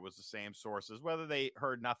 whether it was the same sources, whether they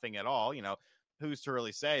heard nothing at all, who's to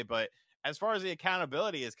really say. But as far as the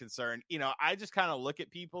accountability is concerned, I just kind of look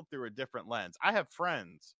at people through a different lens. I have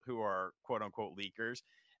friends who are quote unquote leakers,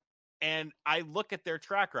 and I look at their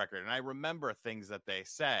track record and I remember things that they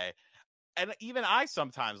say. And even I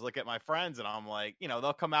sometimes look at my friends and I'm like,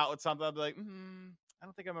 they'll come out with something. I'll be like, I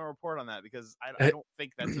don't think I'm going to report on that because I don't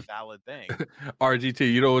think that's a valid thing.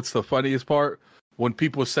 RGT, you know what's the funniest part? When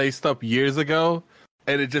people say stuff years ago,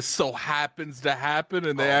 and it just so happens to happen,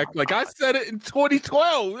 and they act like I said it in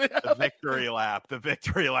 2012. The victory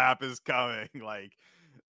lap is coming. Like,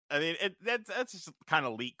 I mean, that's just kind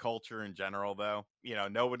of leak culture in general, though.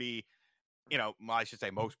 Nobody, I should say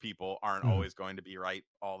most people aren't always going to be right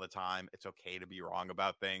all the time. It's okay to be wrong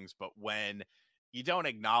about things, but when you don't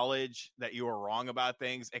acknowledge that you are wrong about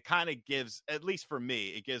things, it kind of gives, at least for me,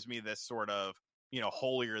 it gives me this sort of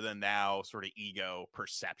holier than thou sort of ego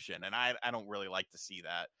perception. And I don't really like to see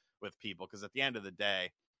that with people, because at the end of the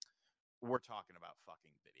day, we're talking about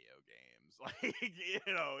fucking video games. Like,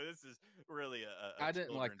 this is really I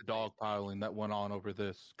didn't like the dogpiling that went on over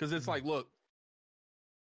this, because it's like, look,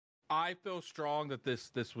 I feel strong that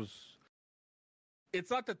this was,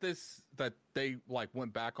 it's not that they like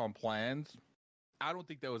went back on plans. I don't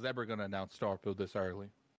think they was ever going to announce Starfield this early.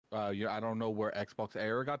 I don't know where Xbox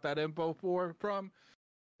Era got that info from.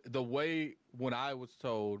 The way when I was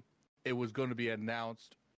told it was going to be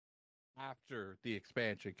announced after the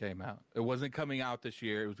expansion came out. It wasn't coming out this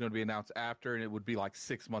year. It was going to be announced after, and it would be like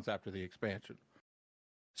 6 months after the expansion.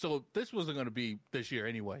 So this wasn't going to be this year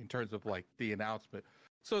anyway, in terms of like the announcement.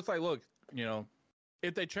 So it's like, look,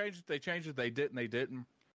 if they changed it, they changed it. They didn't.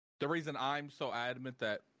 The reason I'm so adamant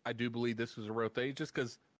that I do believe this is a real thing, just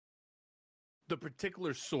because the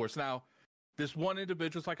particular source. Now, this one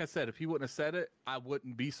individual, like I said, if he wouldn't have said it, I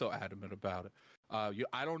wouldn't be so adamant about it.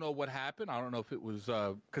 I don't know what happened. I don't know if it was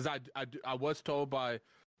because I was told by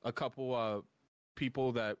a couple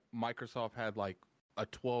people that Microsoft had like a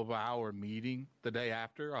 12-hour meeting the day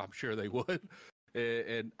after. I'm sure they would.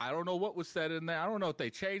 And I don't know what was said in there. I don't know if they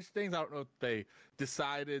changed things. I don't know if they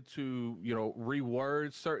decided to,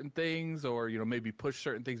 reword certain things or, maybe push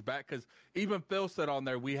certain things back. Because even Phil said on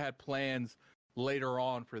there, we had plans later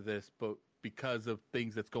on for this, but because of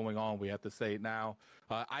things that's going on, we have to say it now.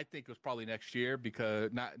 I think it was probably next year, because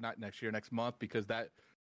not next year, next month, because it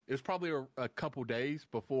was probably a couple days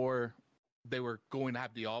before they were going to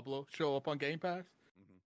have Diablo show up on Game Pass.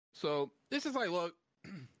 Mm-hmm. So this is like, look,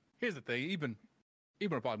 here's the thing, even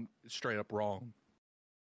if I'm straight up wrong,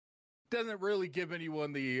 doesn't really give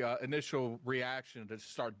anyone the initial reaction to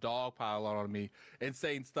start dogpiling on me and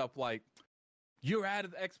saying stuff like, "You're out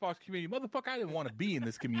of the Xbox community, motherfucker. I didn't want to be in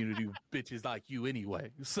this community with bitches like you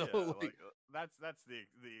anyway." So that's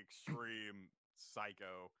the extreme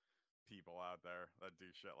psycho people out there that do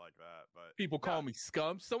shit like that. But people call me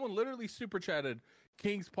scum. Someone literally super chatted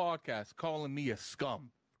King's podcast calling me a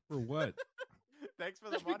scum. For what? Thanks for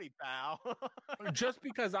the money, pal. Just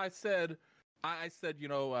because I said, you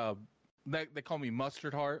know, they call me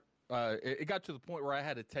Mustard Heart. It got to the point where I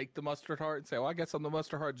had to take the Mustard Heart and say, well, I guess I'm the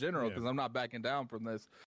Mustard Heart General because I'm not backing down from this.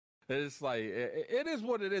 It's like, it is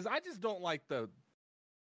what it is. I just don't like the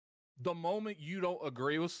moment you don't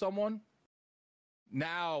agree with someone.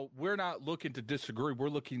 Now we're not looking to disagree. We're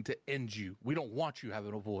looking to end you. We don't want you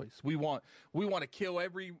having a voice. We want to kill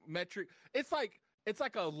every metric. It's like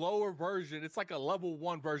a lower version. It's like a level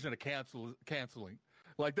 1 version of canceling.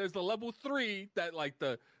 Like there's the level 3 that like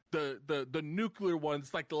the nuclear one.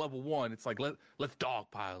 It's like the level 1. It's like let's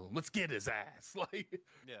dogpile him. Let's get his ass. Like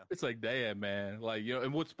it's like damn man. Like you know.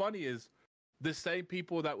 And what's funny is the same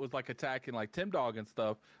people that was like attacking like Tim Dog and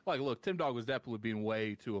stuff. Like look, Tim Dog was definitely being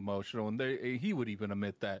way too emotional, and he would even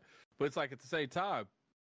admit that. But it's like at the same time,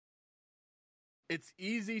 it's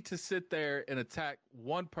easy to sit there and attack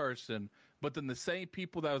one person. But then the same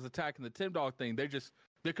people that was attacking the Tim Dog thing,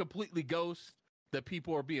 they're completely ghosts. That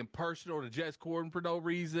people are being personal to Jess Corden for no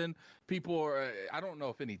reason. People are, I don't know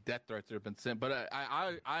if any death threats have been sent, but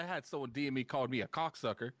I had someone DM me, called me a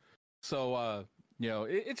cocksucker. So, you know,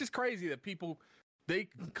 it's just crazy that people, they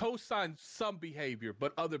co-sign some behavior,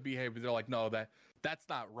 but other behavior, they're like, no, that's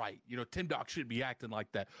not right. You know, Tim Dog shouldn't be acting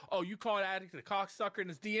like that. Oh, you call an addict a cocksucker in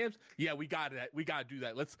his DMs? Yeah, we got it. We got to do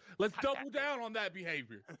that. Let's double down on that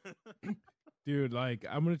behavior. Dude, like,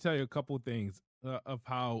 I'm going to tell you a couple of things of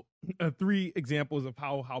how 3 examples of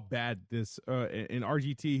how bad this in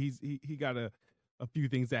RGT, he got a few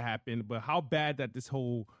things that happened, but how bad that this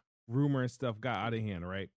whole rumor and stuff got out of hand,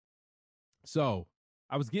 right? So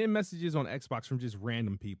I was getting messages on Xbox from just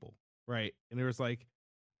random people, right? And there was like,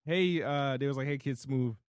 hey, Kid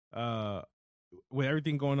Smooth, with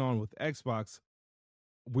everything going on with Xbox,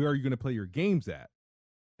 where are you going to play your games at?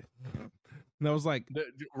 And I was like,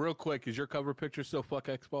 real quick, is your cover picture still fuck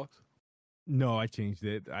Xbox? No, I changed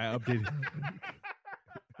it. I updated.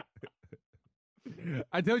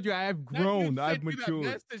 I told you I have grown. I've matured.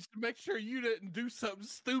 That message to make sure you didn't do something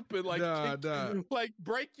stupid like like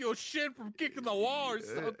break your shin from kicking the wall or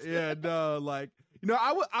something. Yeah, no, like you know,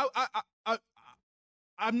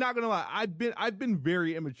 I'm not gonna lie. I've been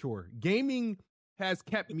very immature. Gaming has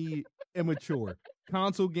kept me immature.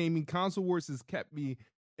 Console gaming, console wars has kept me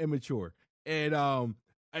immature. And I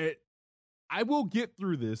will get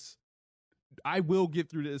through this.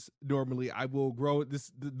 Normally. I will grow.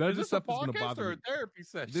 None of this stuff is going to bother me. A therapy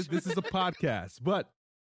session? This is a podcast. But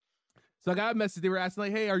so I got a message. They were asking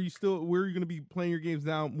like, "Hey, where are you going to be playing your games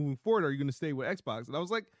now moving forward? Are you going to stay with Xbox?" And I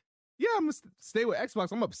was like, "Yeah, I'm going to stay with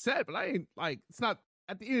Xbox. I'm upset, but I ain't like. It's not.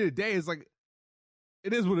 At the end of the day, it's like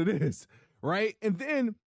it is what it is, right?" And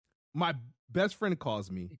then my best friend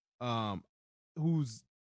calls me, who's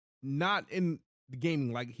not in the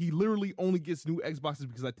gaming, like he literally only gets new Xboxes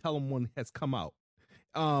because I tell him one has come out.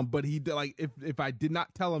 But he like if I did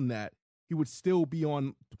not tell him that, he would still be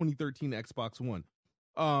on 2013 Xbox One.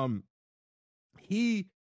 He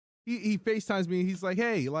FaceTimes me and he's like,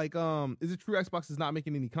 "Hey, like, is it true Xbox is not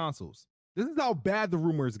making any consoles?" This is how bad the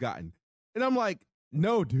rumor has gotten. And I'm like,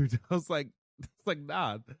 "No, dude." I was like, it's like,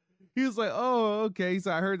 nah. He was like, "Oh, okay."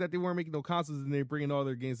 So I heard that they weren't making no consoles and they're bringing all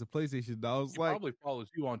their games to PlayStation. I was like, probably follows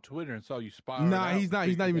you on Twitter and saw you spy. Nah, he's not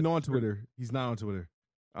even on Twitter. He's not on Twitter.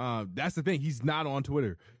 That's the thing. He's not on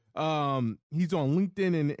Twitter. He's on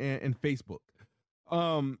LinkedIn and Facebook.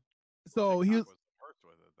 So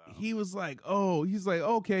he was like, "Oh," he's like,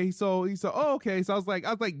 "Okay." So he said, "Oh, okay." So I was like,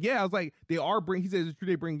 "Yeah." I was like, "They are bringing." He said, "Is it true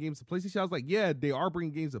they bring games to PlayStation?" I was like, "Yeah, they are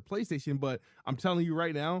bringing games to PlayStation." But I'm telling you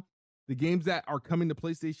right now, the games that are coming to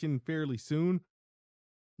PlayStation fairly soon,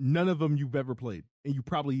 none of them you've ever played, and you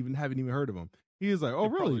probably haven't even heard of them. He was like, "Oh,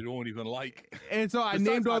 really?" You don't even like. And so I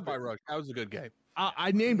named all. Rush. That was a good game.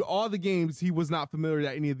 I named all the games. He was not familiar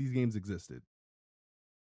that any of these games existed.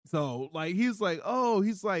 So like he's like, "Oh,"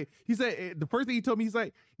 he said the first thing he told me, he's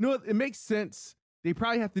like, "You know what? It makes sense. They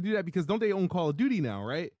probably have to do that because don't they own Call of Duty now,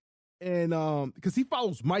 right?" And because he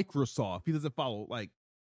follows Microsoft, he doesn't follow like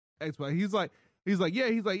Xbox. He's like, "Yeah,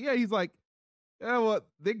 well,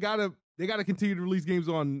 they gotta continue to release games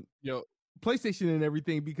on PlayStation and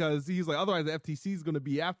everything because he's like, otherwise the FTC is going to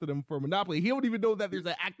be after them for monopoly." He don't even know that there's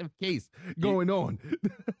an active case going on.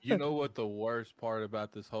 You know what the worst part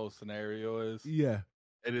about this whole scenario is? Yeah,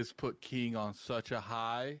 it has put King on such a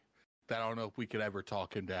high that I don't know if we could ever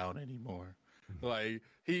talk him down anymore. Like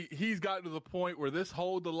he's gotten to the point where this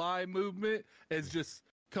hold the line movement has just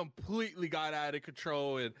completely got out of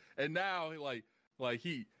control, and now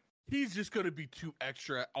he's just going to be too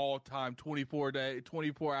extra at all time, 24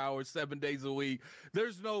 hours, 7 days a week.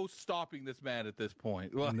 There's no stopping this man at this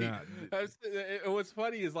point. Like, what's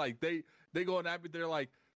funny is like they go at me. They're like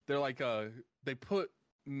they put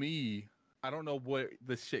me. I don't know what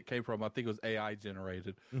this shit came from. I think it was AI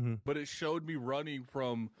generated, but it showed me running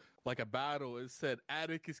from like a battle. It said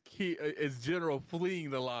Attic is general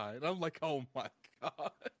fleeing the line. I'm like, oh my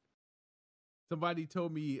god. Somebody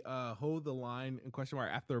told me hold the line in question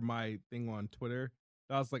mark after my thing on Twitter.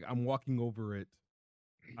 I was like, I'm walking over it.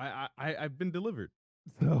 I've been delivered.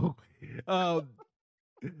 So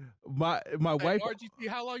my wife RGT,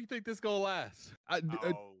 how long you think this gonna last?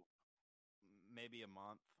 Maybe a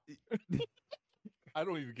month. I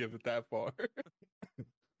don't even give it that far.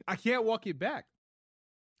 I can't walk it back.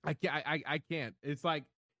 I can't. It's like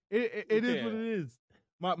it is what it is.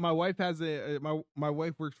 My wife has my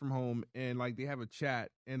wife works from home, and like they have a chat,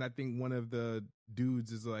 and I think one of the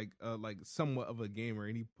dudes is like somewhat of a gamer,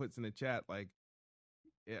 and he puts in a chat like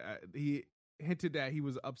he hinted that he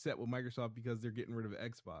was upset with Microsoft because they're getting rid of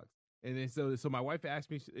Xbox. And then so my wife asked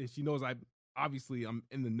me, she knows I'm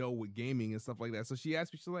in the know with gaming and stuff like that. So she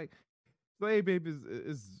asked me, she's like, hey babe,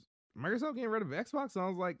 is Microsoft getting rid of Xbox? And I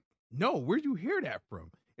was like, no, where'd you hear that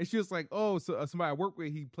from? And she was like, oh, so somebody I work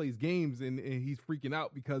with, he plays games and he's freaking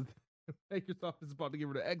out because Microsoft is about to get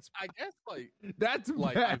rid of Xbox. I guess like that's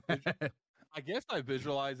like bad. I guess I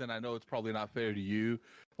visualize, and I know it's probably not fair to you,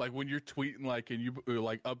 like when you're tweeting like and you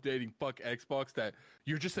like updating fuck Xbox, that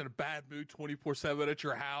you're just in a bad mood 24/7 at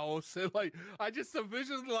your house, and like I just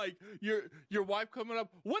envision like your wife coming up,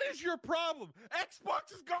 what is your problem?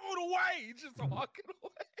 Xbox is going away, just walking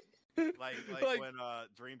away. Like when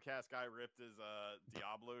Dreamcast guy ripped his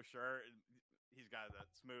Diablo shirt, he's got that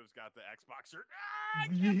Smooth's got the Xbox shirt. I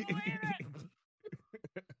can't believe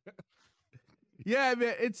it. Yeah,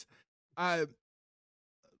 man, it's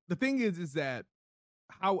the thing is that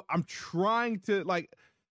how I'm trying to like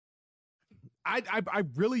I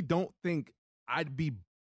really don't think I'd be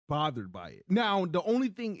bothered by it. Now, the only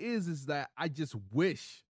thing is that I just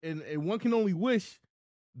wish, and one can only wish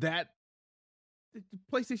that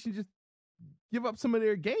PlayStation just give up some of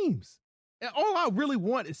their games. And all I really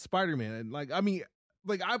want is Spider-Man. And like, I mean,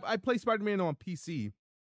 like I play Spider-Man on PC.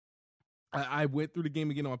 I went through the game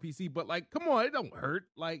again on PC, but like, come on, it don't hurt.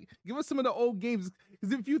 Like, give us some of the old games.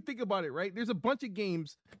 Because if you think about it, right, there's a bunch of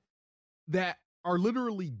games that are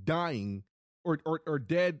literally dying or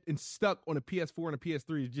dead and stuck on a PS4 and a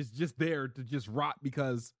PS3, just there to just rot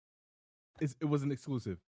because it was an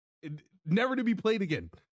exclusive. Never to be played again.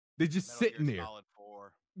 They're just Metal sitting Gear there. Solid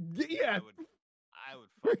 4. Yeah. I would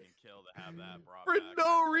fucking kill to have that brought for back.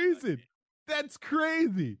 no reason. That's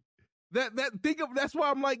crazy. That's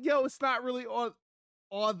why I'm like, yo, it's not really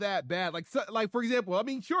all that bad. Like for example, I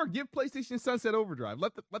mean, sure, give PlayStation Sunset Overdrive.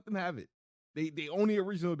 Let them have it. They own the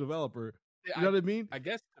original developer. You know what I mean? I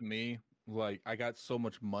guess to me, like I got so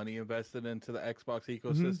much money invested into the Xbox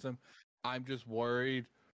ecosystem. I'm just worried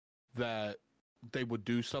that they would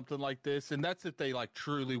do something like this, and that's if they like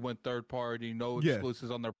truly went third party, no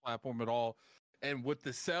exclusives on their platform at all. And with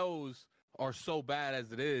the sales are so bad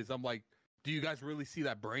as it is, I'm like, do you guys really see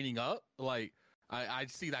that braining up? Like, I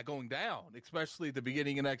see that going down, especially at the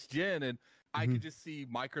beginning of next gen. And I could just see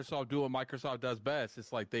Microsoft doing what Microsoft does best.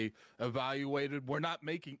 It's like they evaluated, we're not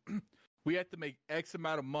making, we have to make X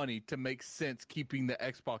amount of money to make sense keeping the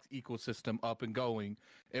Xbox ecosystem up and going.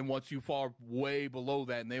 And once you fall way below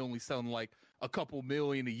that and they only selling like a couple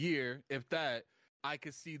million a year, if that, I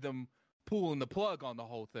could see them pulling the plug on the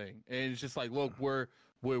whole thing. And it's just like, look, we're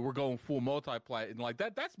going full multiplat, and like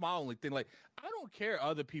that's my only thing. Like, I don't care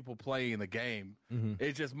other people playing the game.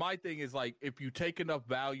 It's just my thing is like, if you take enough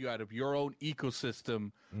value out of your own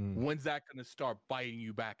ecosystem, when's that going to start biting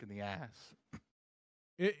you back in the ass?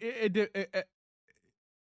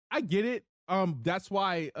 I get it. That's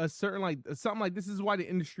why something like this is why the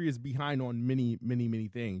industry is behind on many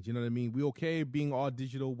things. You know what I mean? We okay being all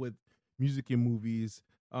digital with music and movies.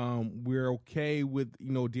 We're okay with,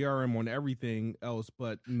 DRM on everything else,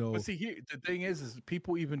 but But see, here the thing is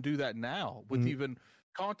people even do that now with even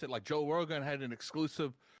content. Like Joe Rogan had an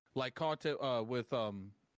exclusive like content with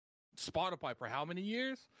Spotify for how many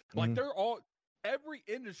years? Like every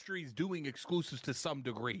industry is doing exclusives to some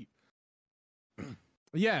degree.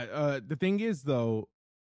 Yeah, the thing is though,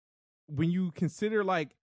 when you consider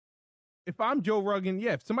like, if I'm Joe Rogan,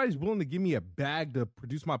 if somebody's willing to give me a bag to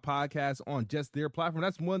produce my podcast on just their platform,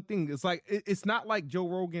 that's one thing. It's like, it's not like Joe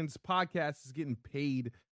Rogan's podcast is getting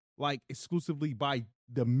paid like exclusively by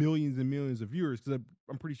the millions and millions of viewers, because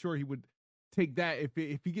I'm pretty sure he would take that if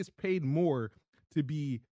he gets paid more to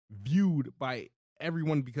be viewed by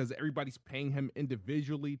everyone because everybody's paying him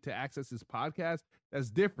individually to access his podcast.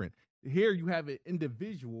 That's different. Here you have an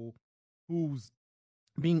individual who's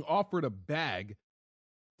being offered a bag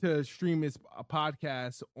to stream his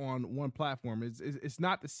podcast on one platform. It's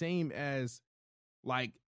not the same as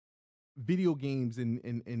like video games and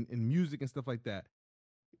music and stuff like that.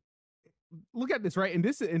 Look at this, right? And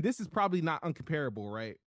this is probably not uncomparable,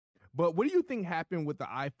 right? But what do you think happened with the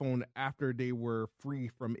iPhone after they were free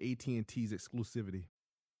from AT&T's exclusivity?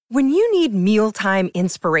 When you need mealtime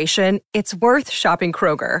inspiration, it's worth shopping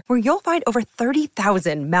Kroger, where you'll find over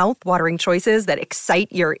 30,000 mouth-watering choices that excite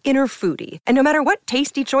your inner foodie. And no matter what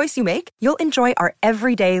tasty choice you make, you'll enjoy our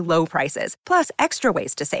everyday low prices, plus extra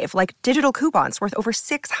ways to save, like digital coupons worth over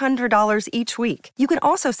 $600 each week. You can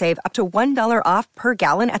also save up to $1 off per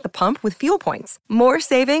gallon at the pump with fuel points. More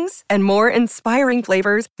savings and more inspiring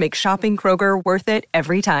flavors make shopping Kroger worth it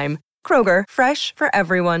every time. Kroger, fresh for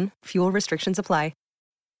everyone. Fuel restrictions apply.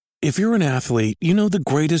 If you're an athlete, you know the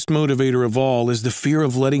greatest motivator of all is the fear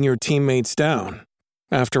of letting your teammates down.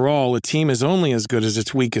 After all, a team is only as good as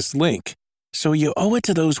its weakest link. So you owe it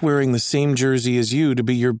to those wearing the same jersey as you to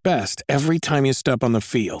be your best every time you step on the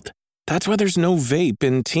field. That's why there's no vape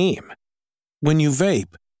in team. When you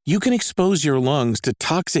vape, you can expose your lungs to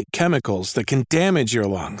toxic chemicals that can damage your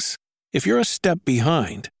lungs. If you're a step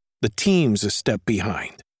behind, the team's a step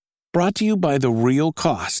behind. Brought to you by The Real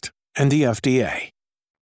Cost and the FDA.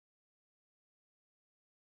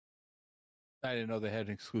 I didn't know they had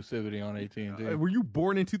an exclusivity on AT&T. Were you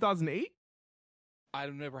born in 2008?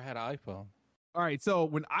 I've never had an iPhone. All right, so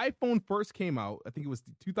when iPhone first came out, I think it was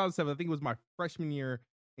 2007. I think it was my freshman year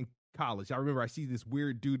in college. I remember I see this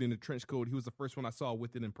weird dude in a trench coat. He was the first one I saw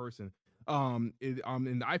with it in person. And the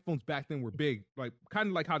iPhones back then were big, like kind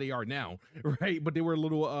of like how they are now, right? But they were a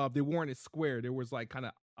little, they weren't as square. There was like kind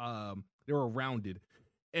of, they were rounded.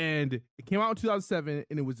 And it came out in 2007,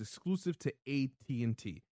 and it was exclusive to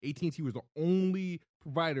AT&T. AT&T was the only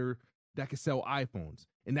provider that could sell iPhones,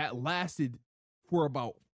 and that lasted for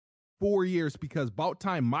about 4 years because about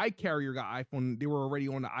time my carrier got iPhone, they were already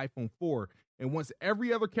on the iPhone 4. And once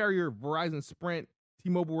every other carrier, Verizon, Sprint,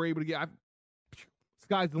 T-Mobile, were able to get,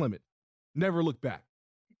 sky's the limit. Never look back.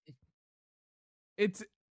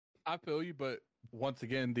 I feel you, but once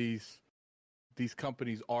again, these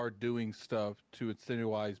companies are doing stuff to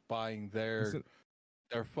incentivize buying their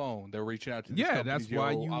phone. They're reaching out to these companies. That's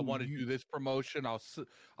why I want to do this promotion. I'll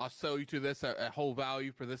sell you to this at whole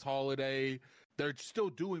value for this holiday. They're still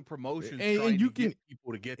doing promotions and you can get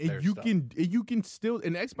people to get their stuff. You can still,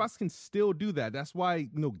 and Xbox can still do that. That's why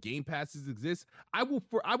Game Passes exist. I will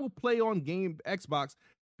play on Xbox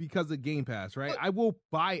because of Game Pass, right? I will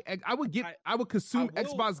consume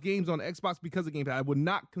Xbox games on Xbox because of Game Pass. I would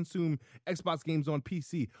not consume Xbox games on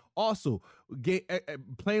PC. Also,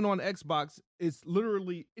 playing on Xbox is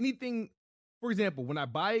literally anything. For example, when I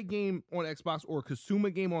buy a game on Xbox or consume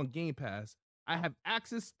a game on Game Pass, I have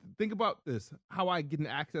access. Think about this: how I get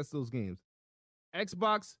access to those games.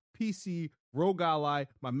 Xbox, PC, Rogue Ally,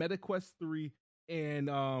 my MetaQuest 3, and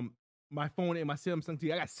my phone and my Samsung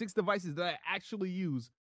TV. I got 6 devices that I actually use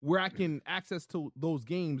where I can access to those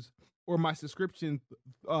games or my subscription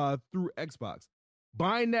through Xbox.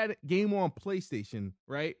 Buying that game on PlayStation,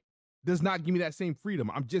 right, does not give me that same freedom.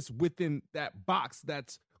 I'm just within that box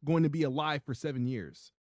that's going to be alive for 7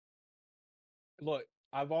 years. Look,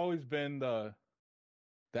 I've always been the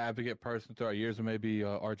advocate person throughout years, and maybe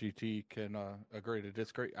RGT can agree to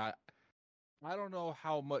disagree. I don't know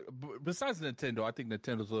how much, besides Nintendo, I think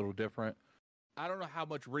Nintendo's a little different. I don't know how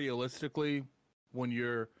much realistically, when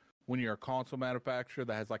you're a console manufacturer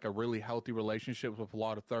that has like a really healthy relationship with a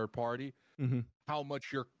lot of third party, how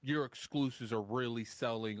much your exclusives are really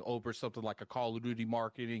selling over something like a Call of Duty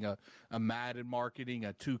marketing, a Madden marketing,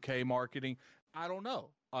 a 2K marketing. I don't know.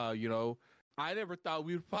 I never thought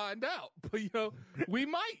we'd find out, but we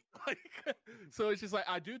might. So it's just like,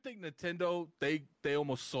 I do think Nintendo, they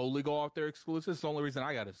almost solely go off their exclusives. It's the only reason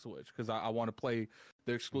I got to switch, because I want to play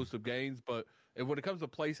their exclusive games. But when it comes to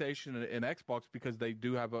PlayStation and Xbox, because they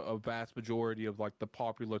do have a vast majority of like the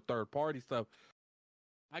popular third party stuff,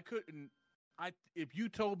 if you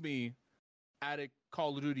told me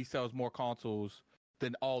Call of Duty sells more consoles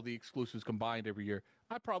than all the exclusives combined every year,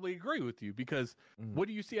 I probably agree with you, because what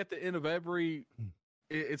do you see at the end of every?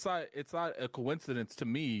 It's not a coincidence to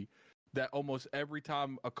me that almost every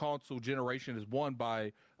time a console generation is won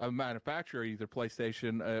by a manufacturer, either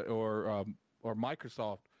PlayStation or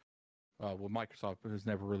Microsoft. Well, Microsoft has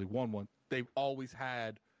never really won one. They've always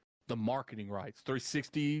had the marketing rights.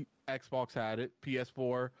 360, Xbox had it.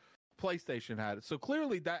 PS4, PlayStation had it. So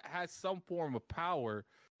clearly that has some form of power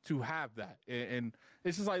to have that. And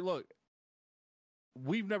it's just like, look,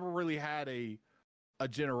 we've never really had a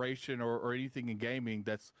generation or anything in gaming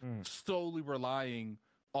that's solely relying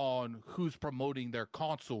on who's promoting their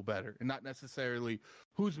console better and not necessarily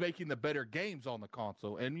who's making the better games on the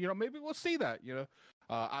console. And, maybe we'll see that,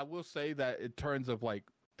 I will say that in terms of like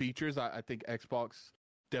features, I think Xbox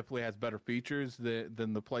definitely has better features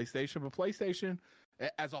than the PlayStation, but PlayStation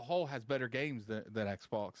as a whole has better games than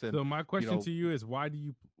Xbox. And, so my question to you is, why do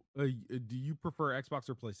you prefer Xbox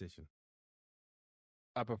or PlayStation?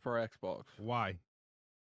 I prefer Xbox. Why?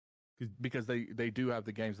 Because they do have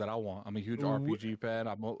the games that I want. I'm a huge RPG fan.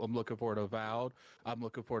 I'm looking forward to Avowed. I'm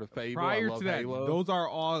looking forward to Fable. Prior I love to that, Halo. those are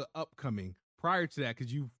all upcoming. Prior to that,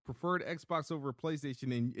 because you preferred Xbox over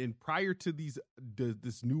PlayStation, and prior to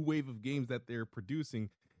this new wave of games that they're producing,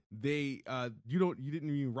 you didn't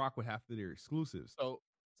even rock with half of their exclusives. So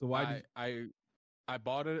why I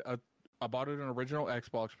bought it an original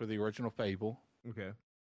Xbox for the original Fable. Okay.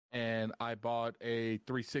 And I bought a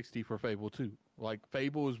 360 for Fable 2. Like,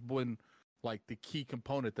 Fable has been like the key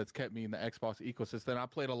component that's kept me in the Xbox ecosystem. I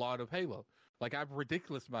played a lot of Halo. Like, I have a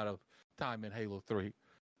ridiculous amount of time in Halo 3.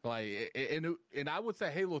 Like, and I would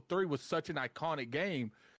say Halo 3 was such an iconic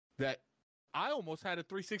game that I almost had a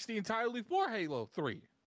 360 entirely for Halo 3.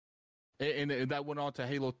 And that went on to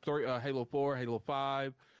Halo 3, Halo 4, Halo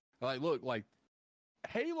 5. Like, look, like,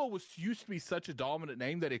 Halo used to be such a dominant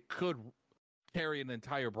name that it could carry an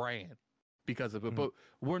entire brand because of it. But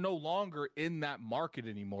we're no longer in that market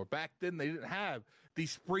anymore. Back then, they didn't have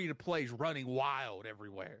these free-to-plays running wild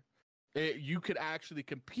everywhere. You could actually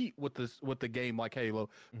compete with the game like Halo.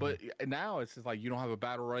 But now it's just like you don't have a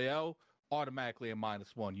battle royale, automatically a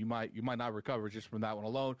 -1. You might not recover just from that one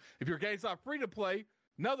alone. If your game's not free-to-play,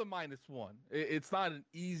 another -1. It's not an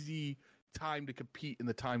easy time to compete in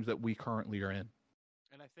the times that we currently are in.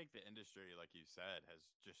 And I think the industry, like you said, has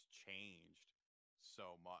just changed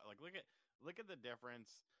so much. Like, look at the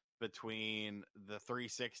difference between the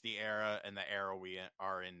 360 era and the era we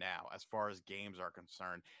are in now, as far as games are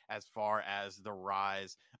concerned, as far as the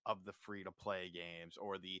rise of the free-to-play games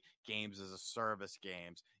or the games as a service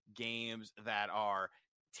games that are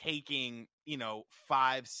taking,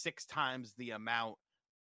 5-6 times the amount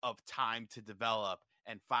of time to develop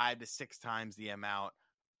and 5 to 6 times the amount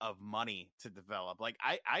of money to develop. Like,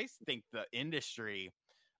 I think the industry,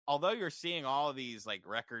 although you're seeing all of these like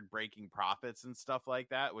record-breaking profits and stuff like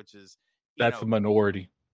that, which is that's the minority.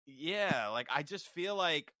 Yeah, like I just feel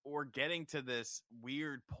like we're getting to this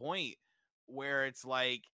weird point where it's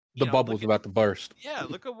like the bubble's about to burst. Yeah,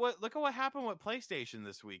 look at what happened with PlayStation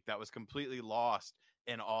this week. That was completely lost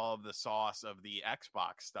in all of the sauce of the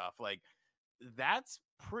Xbox stuff. Like, that's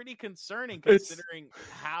pretty concerning considering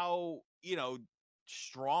how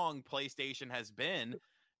strong PlayStation has been,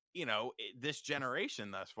 this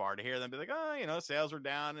generation thus far. To hear them be like, oh, sales were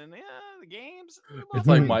down and the games. It's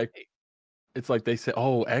like Mike. It's like they say,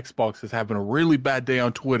 oh, Xbox is having a really bad day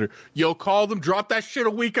on Twitter. Yo, call them, drop that shit a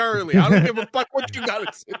week early. I don't give a fuck what you got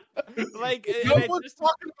to say. Like, no one's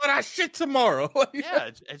talking about that shit tomorrow.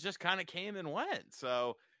 Yeah, it just kind of came and went.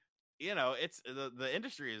 So, it's the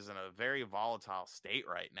industry is in a very volatile state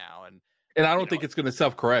right now, and I don't think it's going to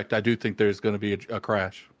self-correct. I do think there's going to be a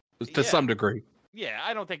crash to some degree. Yeah,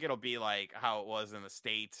 I don't think it'll be like how it was in the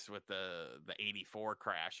States with the 84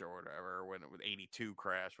 crash or whatever, with 82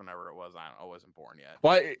 crash, whenever it was. I don't know, I wasn't born yet.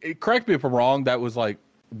 Well, correct me if I'm wrong. That was like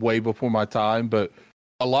way before my time, but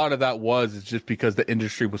a lot of that is just because the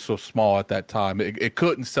industry was so small at that time. It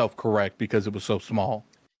couldn't self-correct because it was so small.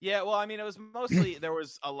 Yeah, well, I mean, it was mostly there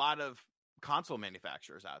was a lot of console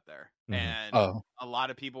manufacturers out there, and a lot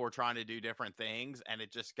of people were trying to do different things, and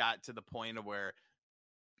it just got to the point of where,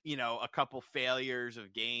 a couple failures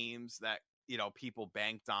of games that, people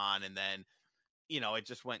banked on, and then, it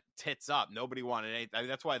just went tits up. Nobody wanted anything. I mean,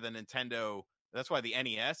 that's why the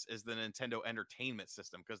NES is the Nintendo Entertainment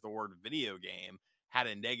System, because the word video game had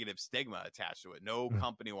a negative stigma attached to it. No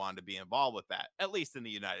company wanted to be involved with that, at least in the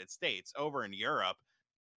United States. Over in Europe,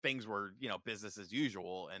 things were, business as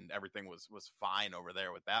usual, and everything was fine over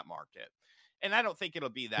there with that market. And I don't think it'll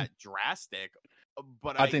be that drastic,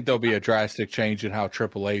 but I think there'll be a drastic change in how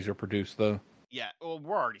AAAs are produced, though. Yeah, well,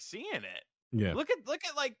 we're already seeing it. Yeah, look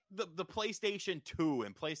at like the PlayStation 2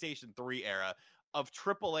 and PlayStation 3 era of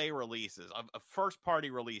AAA releases, of first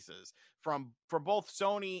party releases for both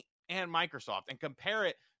Sony and Microsoft, and compare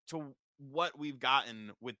it to what we've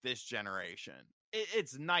gotten with this generation.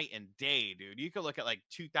 it's night and day, dude. You could look at like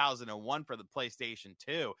 2001 for the PlayStation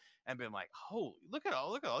 2 and been like, holy, look at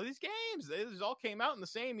all these games. These all came out in the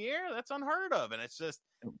same year. That's unheard of. And it's just,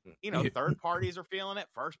 third parties are feeling it,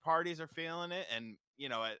 first parties are feeling it, and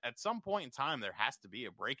at some point in time there has to be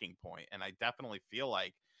a breaking point, and I definitely feel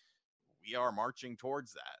like we are marching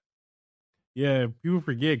towards that. Yeah, people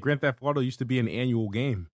forget Grand Theft Auto used to be an annual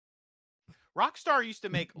game. Rockstar used to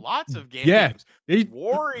make lots of games. Yeah.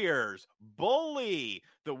 Warriors, Bully,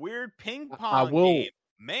 the weird ping pong game,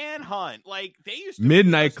 Manhunt. Like they used to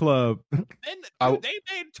Midnight Club. They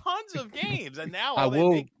made tons of games, and now all they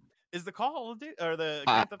make is the Call of Duty or the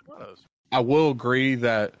Grand Theft Autos. I will agree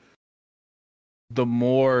that the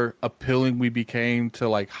more appealing we became to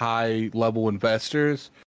like high level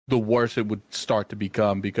investors, the worse it would start to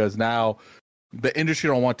become, because now the industry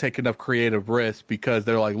don't want to take enough creative risk, because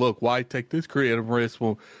they're like, look, why take this creative risk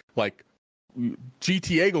when like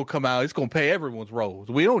GTA go come out, it's gonna pay everyone's roles.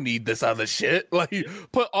 We don't need this other shit. Like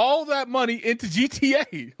put all that money into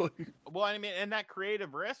GTA. Well, I mean, and that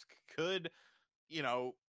creative risk could,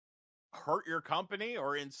 hurt your company,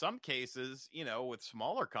 or in some cases, with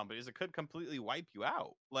smaller companies, it could completely wipe you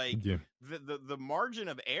out. Like the margin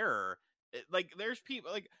of error, there's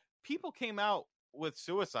people came out with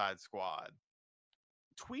Suicide Squad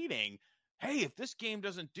tweeting, hey, if this game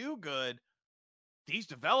doesn't do good, these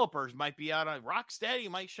developers might be out on Rocksteady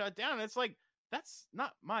might shut down. And it's like, that's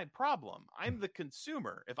not my problem. I'm the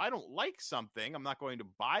consumer. If I don't like something, I'm not going to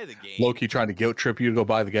buy the game. Low-key trying to guilt trip you to go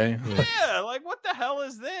buy the game. Yeah, like what the hell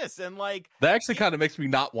is this? And like that actually kind of makes me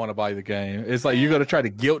not want to buy the game. It's like you're gonna try to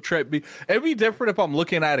guilt trip me. It'd be different if I'm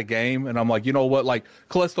looking at a game and I'm like, you know what, like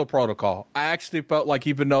Callisto Protocol. I actually felt like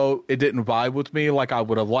even though it didn't vibe with me like I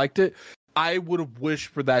would have liked it, I would have wished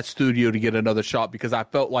for that studio to get another shot, because I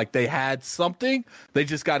felt like they had something. They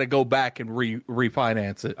just got to go back and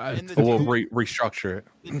refinance it or restructure it.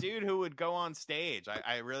 The dude who would go on stage,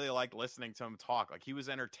 I really liked listening to him talk. Like he was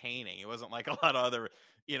entertaining. He wasn't like a lot of other,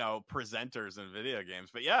 presenters in video games.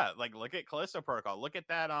 But yeah, like look at Callisto Protocol. Look at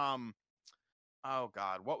that. Oh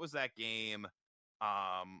God, what was that game?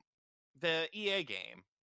 The EA game.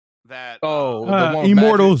 That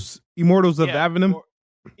Immortals of Avenum.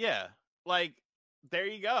 Yeah. Like, there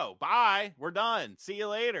you go. Bye. We're done. See you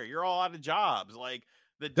later. You're all out of jobs. Like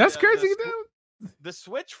that's crazy, dude. The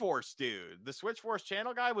Switch Force dude, the Switch Force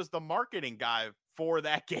channel guy was the marketing guy for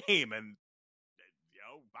that game, and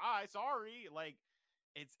bye. Sorry. Like,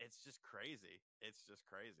 it's just crazy. It's just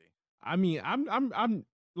crazy. I mean, I'm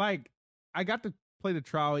like, I got to play the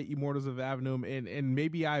trial at Immortals of Avenum, and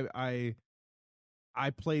maybe I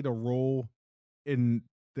played a role in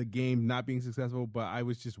the game not being successful, but I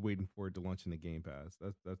was just waiting for it to launch in the Game Pass.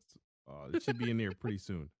 That's it should be in there pretty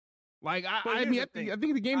soon. Like I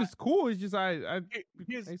think the game is cool. It's just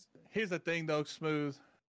here's the thing though, Smooth.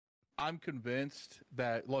 I'm convinced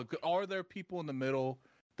that are there people in the middle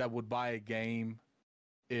that would buy a game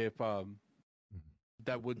if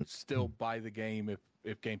that would still buy the game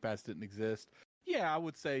if Game Pass didn't exist? Yeah, I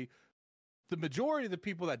would say the majority of the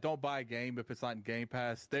people that don't buy a game if it's not in Game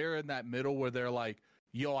Pass, they're in that middle where they're like,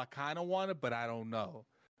 yo, I kind of want it, but I don't know.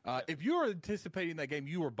 If you were anticipating that game,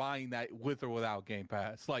 you were buying that with or without Game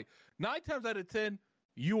Pass. Like 9 times out of 10,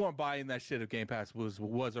 you weren't buying that shit if Game Pass was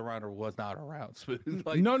around or was not around.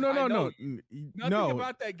 Like, no. Nothing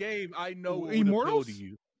about that game. I know Immortals to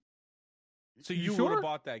you. So you would have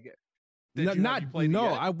bought that game.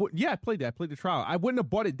 I would. Yeah, I played that. I played the trial. I wouldn't have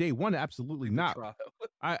bought it day one. Absolutely not.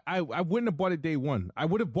 I wouldn't have bought it day one. I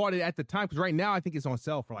would have bought it at the time, because right now I think it's on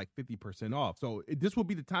sale for like 50% off. So this would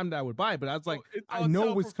be the time that I would buy it. But I was like, I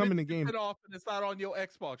know it's coming to Game off, and it's not on your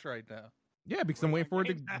Xbox right now. Yeah, because I'm waiting for it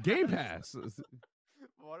to Game Pass.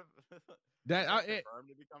 What if that confirmed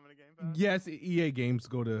to be coming to Game Pass? Yes, EA games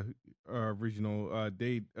go to original.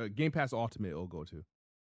 Game Pass Ultimate will go to.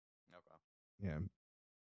 Okay. Yeah.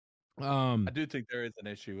 I do think there is an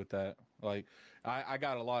issue with that. Like, I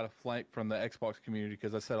got a lot of flank from the Xbox community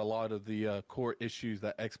because I said a lot of the core issues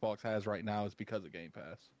that Xbox has right now is because of Game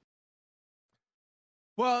Pass.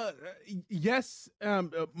 Well, yes.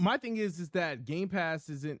 My thing is that Game Pass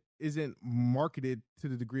isn't marketed to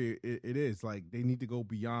the degree it is. Like, they need to go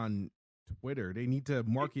beyond Twitter. They need to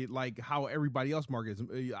market like how everybody else markets.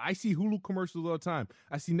 I see Hulu commercials all the time.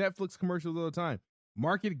 I see Netflix commercials all the time.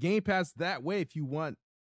 Market Game Pass that way if you want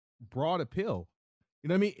broad appeal. You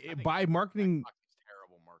know what I mean? By marketing,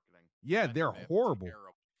 terrible marketing. Yeah, they're horrible.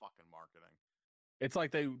 Terrible fucking marketing. It's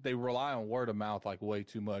like they rely on word of mouth like way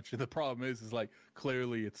too much. And the problem is like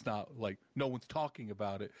clearly it's not like no one's talking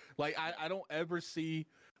about it. Like I don't ever see,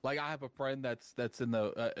 like I have a friend that's in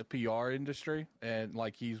the PR industry, and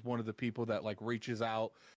like he's one of the people that like reaches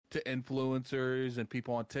out to influencers and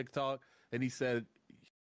people on TikTok, and he said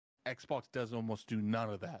Xbox doesn't almost do none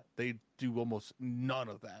of that. They do almost none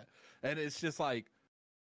of that. And it's just like,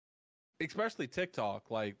 especially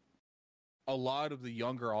TikTok, like a lot of the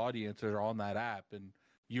younger audience are on that app and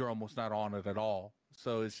you're almost not on it at all.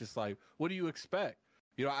 So it's just like, what do you expect?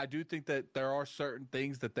 You know, I do think that there are certain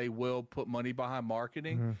things that they will put money behind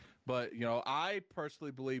marketing, but, you know, I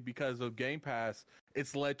personally believe because of Game Pass,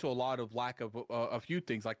 it's led to a lot of lack of a few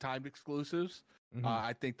things like timed exclusives.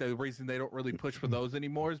 I think the reason they don't really push for those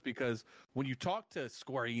anymore is because when you talk to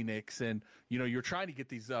Square Enix and, you know, you're trying to get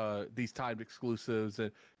these timed exclusives,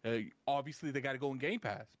 and obviously they got to go on Game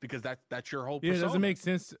Pass because that's your whole persona. Yeah, it doesn't make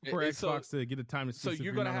sense for Xbox to get a timed exclusive. So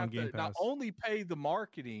you're going to have to not only pay the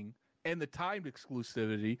marketing and the timed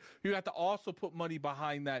exclusivity, you have to also put money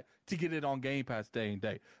behind that to get it on Game Pass day and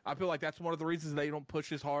day. I feel like that's one of the reasons they don't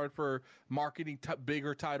push as hard for marketing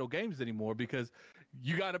bigger title games anymore, because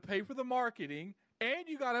you got to pay for the marketing and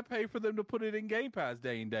you got to pay for them to put it in Game Pass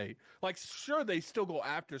day and day. Like, sure, they still go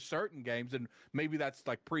after certain games, and maybe that's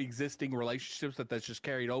like pre-existing relationships that's just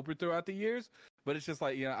carried over throughout the years. But it's just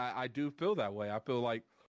like, you know, I do feel that way. I feel like,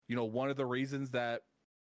 you know, one of the reasons that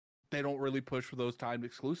they don't really push for those timed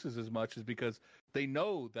exclusives as much is because they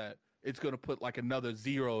know that it's going to put like another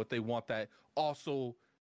zero if they want that also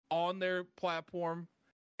on their platform,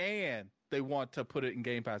 and they want to put it in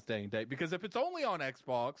Game Pass day and day. Because if it's only on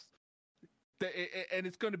Xbox and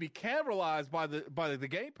it's going to be cannibalized by the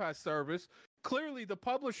Game Pass service, clearly the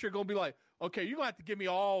publisher going to be like, okay, you're going to have to give me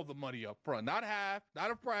all the money up front, not half, not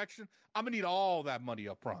a fraction. I'm going to need all that money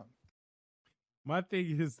up front. My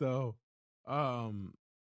thing is though,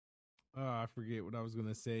 I forget what I was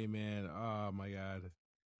gonna say, man. Oh my god,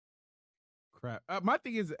 crap. My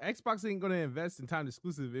thing is, Xbox ain't gonna invest in time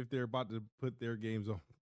exclusive if they're about to put their games on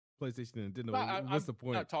PlayStation and Nintendo. What's the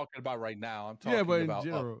point? I'm not talking about right now. I'm talking about in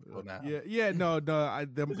general. Now. No.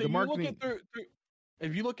 The marketing.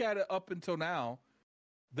 If you look at it up until now,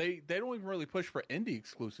 they don't even really push for indie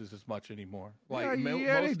exclusives as much anymore. Like,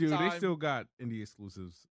 they do. They still got indie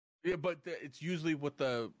exclusives. Yeah, but it's usually with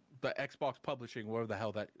the Xbox publishing, whatever the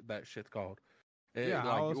hell that shit's called.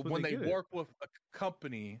 Like, when they work with a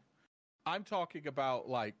company, I'm talking about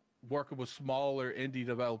like working with smaller indie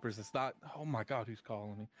developers. It's not. Oh my god, who's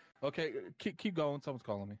calling me? Okay, keep going. Someone's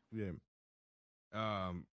calling me.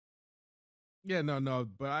 Yeah. Yeah. No.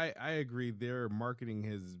 But I agree. Their marketing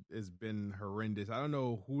has been horrendous. I don't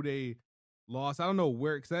know who they lost. I don't know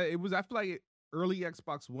where. Because it was. I feel like early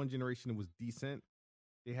Xbox One generation, it was decent.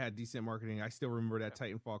 They had decent marketing. I still remember that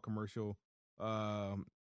Titanfall commercial when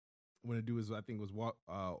the dude was, I think, was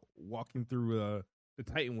walking through the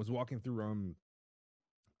Titan was walking through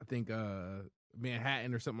I think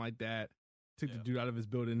Manhattan or something like that. Took the dude out of his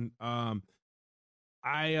building. But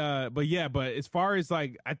as far as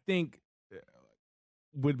like, I think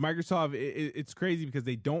with Microsoft, it's crazy because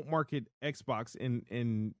they don't market Xbox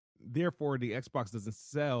and therefore the Xbox doesn't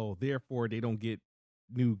sell. Therefore, they don't get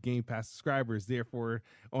new Game Pass subscribers. Therefore,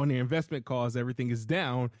 on their investment costs, everything is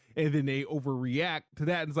down, and then they overreact to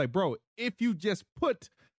that. And it's like, bro, if you just put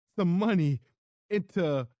some money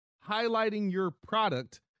into highlighting your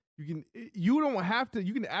product, you don't have to.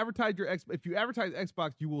 You can advertise your Xbox. If you advertise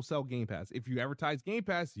Xbox, you will sell Game Pass. If you advertise Game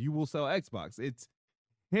Pass, you will sell Xbox. It's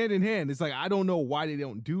hand in hand. It's like, I don't know why they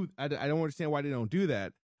don't do. I don't understand why they don't do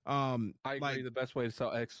that. I agree. The best way to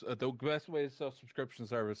sell subscription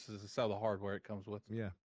services is to sell the hardware it comes with. Yeah,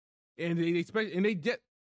 and they get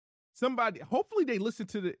somebody. Hopefully, they listen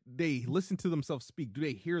to themselves speak. Do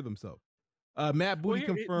they hear themselves? Matt Booty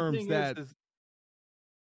confirms that.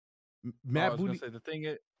 Matt Booty. The thing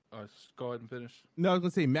is, go ahead and finish. No, I was gonna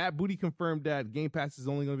say Matt Booty confirmed that Game Pass is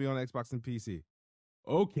only gonna be on Xbox and PC.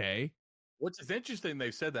 Okay. Which is interesting.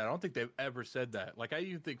 They've said that. I don't think they've ever said that. Like, I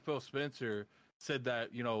even think Phil Spencer said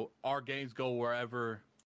that, you know, our games go wherever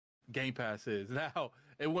Game Pass is. Now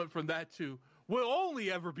it went from that to will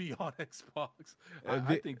only ever be on Xbox.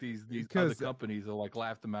 I think these other companies will like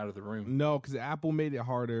laugh them out of the room. No, because Apple made it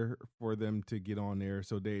harder for them to get on there,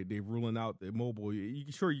 so they're ruling out the mobile. You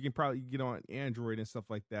can probably get on Android and stuff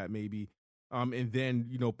like that, maybe. And then,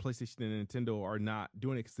 you know, PlayStation and Nintendo are not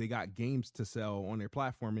doing it because they got games to sell on their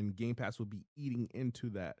platform, and Game Pass will be eating into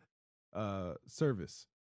that service.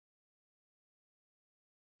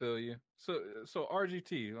 Feel you. So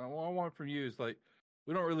RGT, what I want from you is like,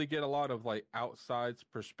 we don't really get a lot of like outside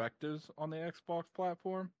perspectives on the Xbox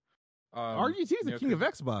platform. RGT is the king of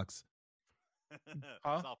Xbox.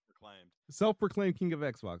 Huh? Self-proclaimed king of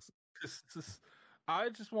Xbox. I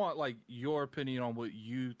just want like your opinion on what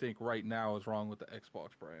you think right now is wrong with the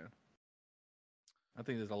Xbox brand. I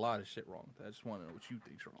think there's a lot of shit wrong with that. I just want to know what you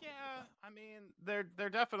think's wrong. Yeah, I mean, there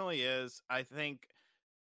definitely is. I think,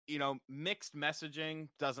 mixed messaging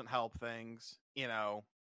doesn't help things.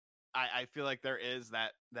 I feel like there is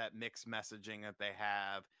that mixed messaging that they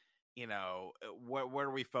have. What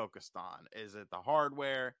are we focused on? Is it the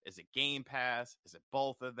hardware? Is it Game Pass? Is it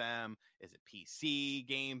both of them? Is it PC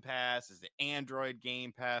Game Pass? Is it Android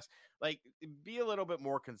Game Pass? Like, be a little bit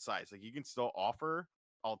more concise. Like, you can still offer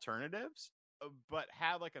alternatives, but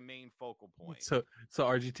have like a main focal point. So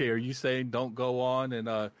RGT, are you saying don't go on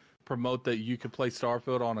and promote that you can play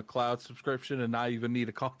Starfield on a cloud subscription and not even need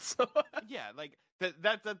a console? Yeah, like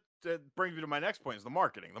that brings me to my next point, is the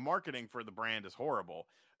marketing. The marketing for the brand is horrible,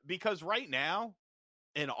 because right now,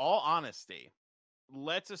 in all honesty,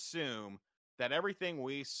 let's assume that everything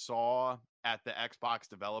we saw at the Xbox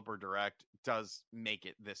Developer Direct does make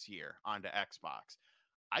it this year onto Xbox.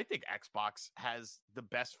 I think Xbox has the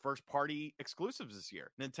best first-party exclusives this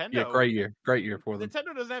year. Nintendo, Yeah, great year for them.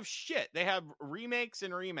 Nintendo doesn't have shit. They have remakes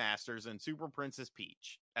and remasters and Super Princess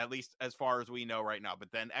Peach, at least as far as we know right now.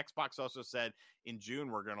 But then Xbox also said in June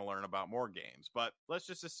we're going to learn about more games. But let's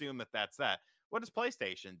just assume that that's that. What is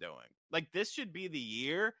PlayStation doing? Like, this should be the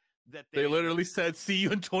year that they literally said, "See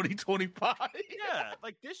you in 2025." Yeah,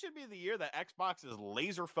 like, this should be the year that Xbox is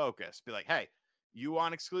laser focused. Be like, hey, you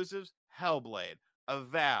want exclusives? Hellblade,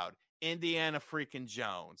 Avowed, Indiana freaking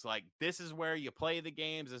Jones. Like, this is where you play the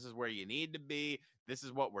games. This is where you need to be. This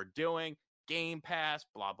is what we're doing. Game Pass,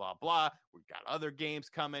 blah, blah, blah. We've got other games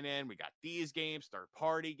coming in. We got these games,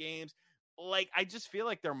 third-party games. Like, I just feel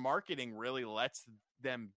like their marketing really lets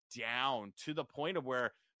them down to the point of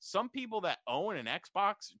where some people that own an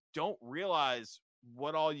Xbox don't realize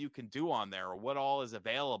what all you can do on there or what all is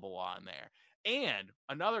available on there. And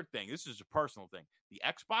another thing, this is a personal thing, the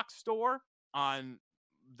Xbox store on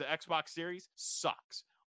the Xbox Series sucks.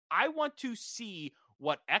 I want to see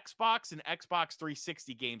what Xbox and Xbox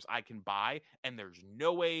 360 games I can buy, and there's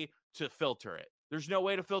no way to filter it. There's no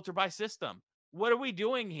way to filter by system. What are we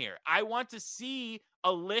doing here? I want to see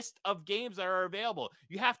a list of games that are available.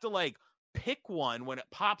 You have to, like, pick one when it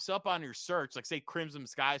pops up on your search, like say Crimson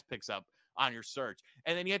Skies picks up on your search,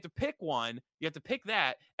 and then you have to pick one, you have to pick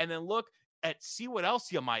that, and then look at see what else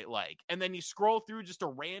you might like, and then you scroll through just a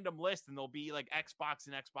random list, and there'll be like Xbox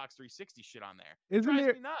and Xbox 360 shit on there. Isn't Drives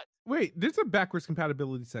there? me nuts. Wait, there's a backwards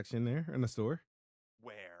compatibility section there in the store.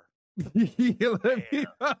 Where? Where?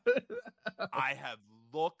 I have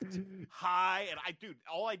looked high, and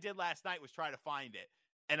all I did last night was try to find it.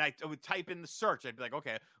 And I would type in the search. I'd be like,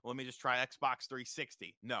 okay, well, let me just try Xbox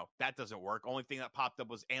 360. No, that doesn't work. Only thing that popped up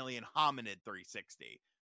was Alien Hominid 360.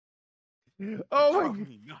 Oh my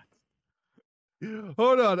God.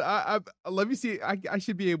 Hold on. I let me see. I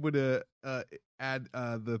should be able to add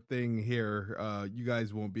the thing here. You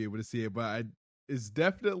guys won't be able to see it, but it's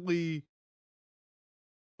definitely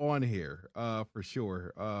on here for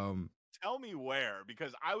sure. Tell me where,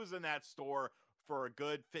 because I was in that store for a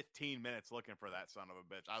good 15 minutes looking for that son of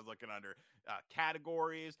a bitch. I was looking under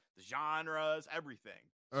categories, the genres, everything,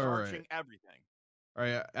 searching everything. All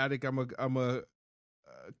right, Attic, I'm a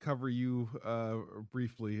cover you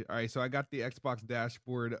briefly. All right, so I got the Xbox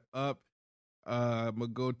dashboard up. I'm gonna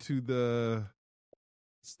go to the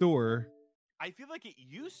store. I feel like it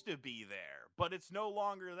used to be there, but it's no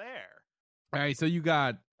longer there. All right, so you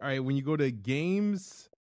got when you go to games.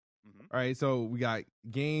 Mm-hmm. All right, so we got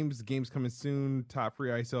games coming soon, top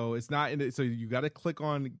free. All right, so it's not in it. So you got to click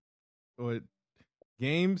on what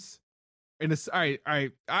games. And it's all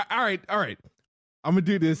right. I'm gonna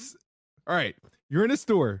do this. All right, you're in a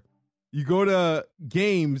store. You go to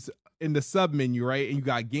games in the sub menu, right? And you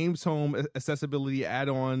got games, home, accessibility,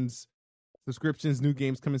 add-ons, subscriptions, new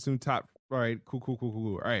games coming soon, top. All right, cool.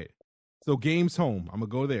 All right, so games, home. I'm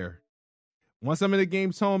gonna go there. Once I'm in the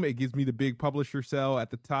game's home, it gives me the big publisher cell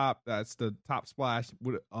at the top. That's the top splash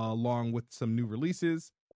along with some new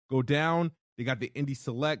releases. Go down. They got the indie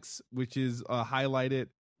selects, which is highlighted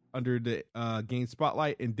under the game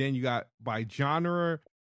spotlight. And then you got by genre.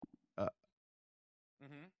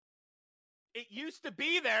 It used to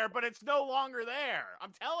be there, but it's no longer there.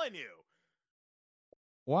 I'm telling you.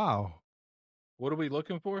 Wow. What are we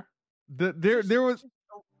looking for? There was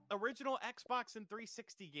original Xbox and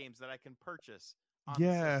 360 games that I can purchase.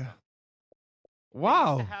 Yeah.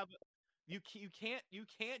 Wow. You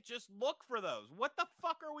can't just look for those. What the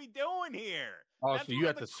fuck are we doing here? Oh, so you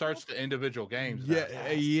have to search the individual games. Yeah.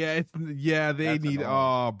 They need. Annoying.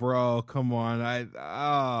 Oh, bro, come on.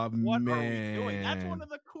 What man. are we doing? That's one of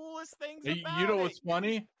the coolest things about you know what's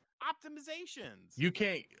funny? Optimizations. You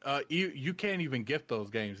can't. You can't even gift those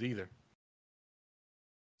games either.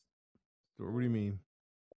 What do you mean?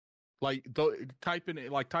 Like type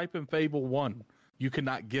in Fable 1. You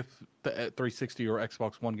cannot gift the 360 or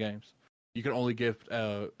Xbox One games. You can only gift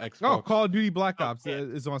Xbox. Oh, Call of Duty Black Ops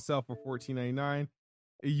is on sale for $14.99.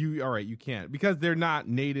 You can't because they're not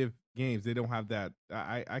native games. They don't have that.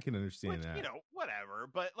 I can understand that. Whatever.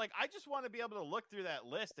 But like, I just want to be able to look through that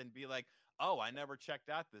list and be like, oh, I never checked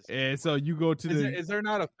out this. And so you go to is there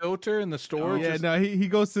not a filter in the store? He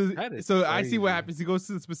goes to. So crazy. I see what happens. He goes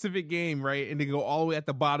to the specific game, right, and they go all the way at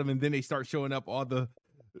the bottom, and then they start showing up all the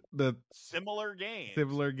similar games.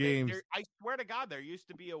 I swear to God, there used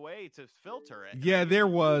to be a way to filter it. Yeah, there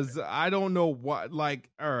was. I don't know what. Like,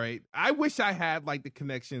 all right, I wish I had like the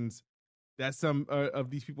connections that some of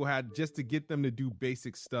these people had just to get them to do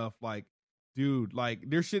basic stuff. Like, dude, like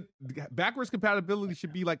backwards compatibility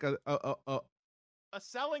should be like a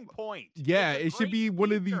selling point. Yeah, it should be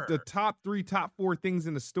one of the top 3, top 4 things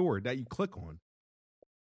in the store that you click on.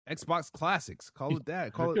 Xbox Classics, call it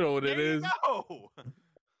that. You know what it is.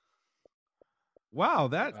 Wow,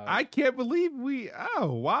 I can't believe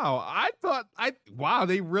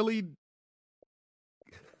they really.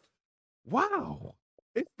 Wow,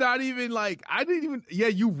 it's not even like I didn't even. Yeah,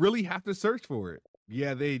 you really have to search for it.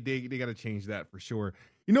 Yeah, they got to change that for sure.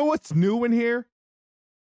 You know what's new in here?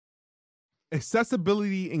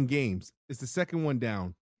 Accessibility in games. It's the second one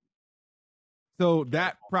down. So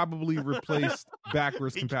that probably replaced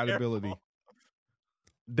backwards compatibility.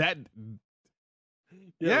 That's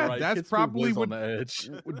probably what.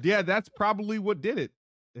 Yeah, that's probably what did it.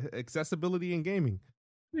 Accessibility in gaming.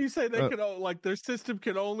 You say they can their system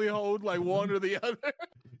can only hold like one or the other.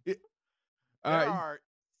 There are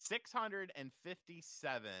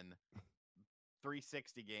 657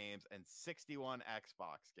 360 games and 61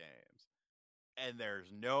 Xbox games. And there's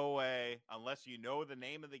no way, unless you know the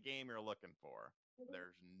name of the game you're looking for,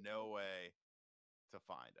 there's no way to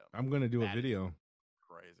find them. I'm going to do a video.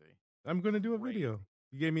 Crazy. I'm going to do a video.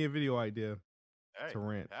 You gave me a video idea to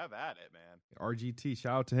rant. Have at it, man. RGT,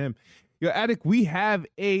 shout out to him. Yo, Attic, we have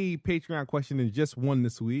a Patreon question and just one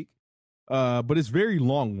this week, but it's very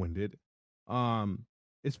long-winded.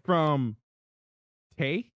 It's from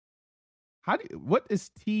Tay. What is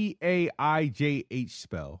TAIJH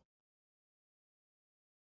spell?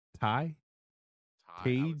 Ty?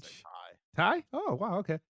 Page? Ty? Oh, wow,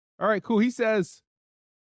 okay. All right, cool. He says,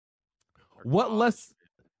 what less...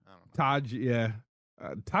 Taj, yeah.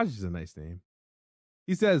 Taj is a nice name.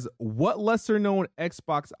 He says, what lesser-known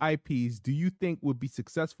Xbox IPs do you think would be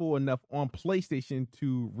successful enough on PlayStation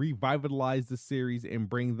to revitalize the series and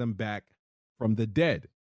bring them back from the dead?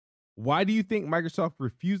 Why do you think Microsoft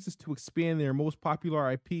refuses to expand their most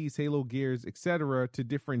popular IPs, Halo, Gears, etc., to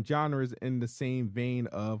different genres in the same vein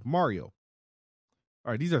of Mario?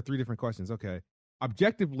 All right, these are 3 different questions. Okay.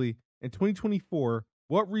 Objectively, in 2024,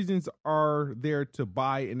 what reasons are there to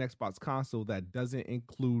buy an Xbox console that doesn't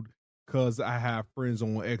include because I have friends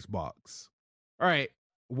on Xbox? All right,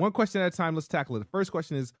 one question at a time. Let's tackle it. The first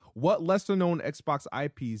question is, what lesser-known Xbox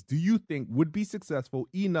IPs do you think would be successful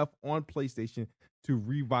enough on PlayStation to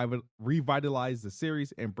revitalize the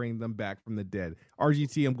series and bring them back from the dead?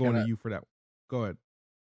 RGT, I'm going to you for that. Go ahead.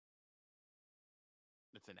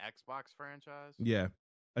 It's an Xbox franchise? Yeah,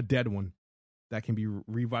 a dead one that can be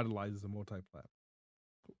revitalized as a multi-plat.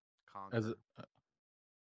 Conquer.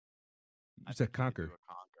 You said Conquer.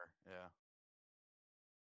 Conquer, yeah.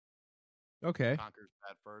 Okay. Conquer's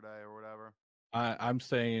Bad Fur Day or whatever. I'm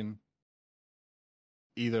saying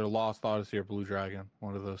either Lost Odyssey or Blue Dragon,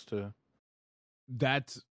 one of those two.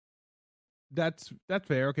 That's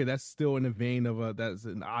fair. Okay, that's still in the vein of that's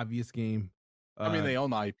an obvious game. I mean, they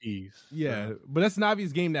own the IPs. Yeah, so. But that's an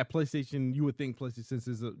obvious game that PlayStation. You would think PlayStation, since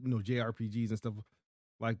is JRPGs and stuff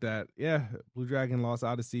like that. Yeah, Blue Dragon, Lost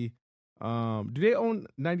Odyssey. Do they own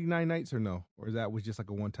 99 Nights or no? Or is that was just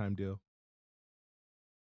like a one-time deal?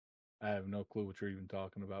 I have no clue what you're even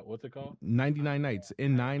talking about. What's it called? 99 Nights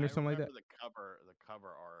in 9 or something like that. The cover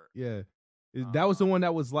art. Yeah, that was the one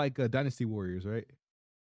that was like Dynasty Warriors, right?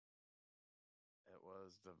 It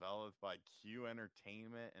was developed by Q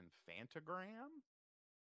Entertainment and Fantagram.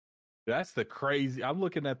 That's the crazy. I'm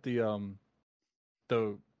looking at the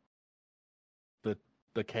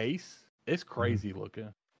case. It's crazy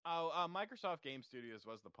looking. Oh, Microsoft Game Studios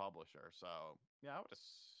was the publisher, so yeah, I would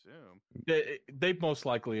assume they most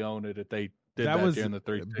likely own it if they did that during the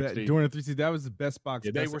 360. During the 360, that was the best box.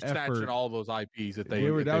 Yeah, they were snatching all those IPs that they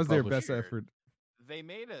were. That was their best Weird. effort. They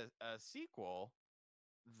made a sequel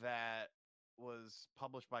that was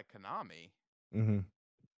published by Konami. Mm-hmm.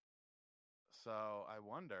 So I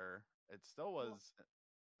wonder, it still was.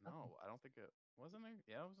 No, I don't think it wasn't.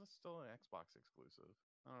 Yeah, it was still an Xbox exclusive.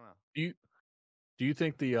 I don't know. Do you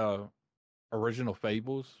think the original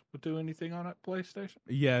Fables would do anything on that PlayStation?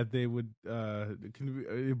 Yeah, they would.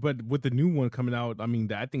 But with the new one coming out, I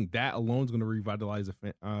mean, I think that alone is going to revitalize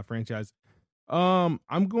the franchise.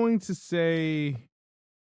 I'm going to say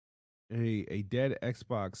a dead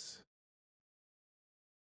Xbox.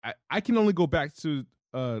 I can only go back to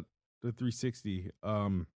the 360.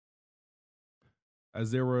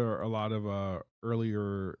 As there were a lot of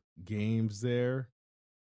earlier games there.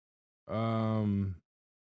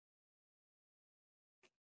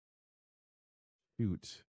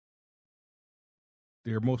 Shoot.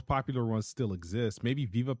 Their most popular ones still exist. Maybe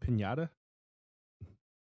Viva Pinata?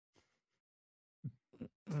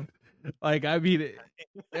 Like, I mean,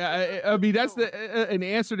 I mean that's an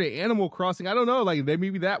answer to Animal Crossing. I don't know, like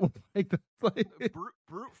maybe that one, like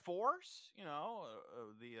brute force. You know,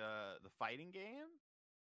 the fighting game.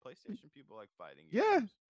 PlayStation people like fighting games.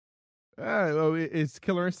 Yeah. Well, is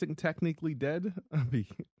Killer Instinct technically dead?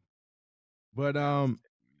 But pretty much.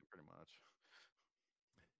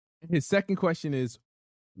 His second question is,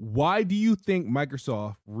 why do you think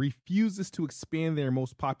Microsoft refuses to expand their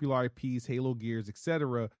most popular IPs, Halo, Gears,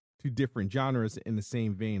 etc., to different genres in the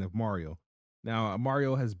same vein of Mario? Now,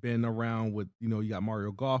 Mario has been around with, you got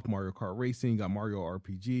Mario Golf, Mario Kart Racing, you got Mario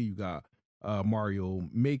RPG, you got Mario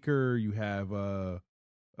Maker, you have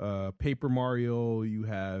Paper Mario, you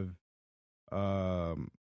have there's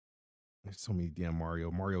so many damn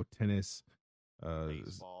Mario Tennis,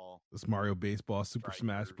 baseball. This Mario Baseball, Super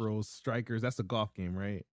Smash Bros. Strikers. That's a golf game,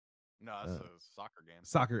 right? No, that's a soccer game.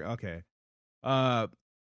 Soccer, okay.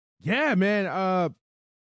 Yeah, man.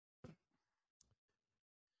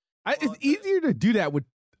 It's easier to do that with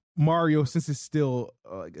Mario since it's still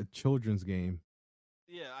like a children's game.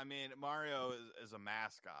 Yeah, I mean, Mario is a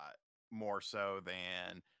mascot more so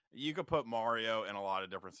than you could put Mario in a lot of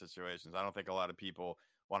different situations. I don't think a lot of people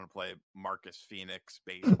want to play Marcus Phoenix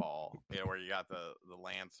baseball, where you got the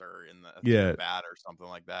Lancer in the bat or something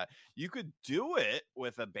like that. You could do it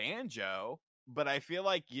with a banjo, but I feel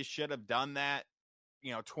like you should have done that,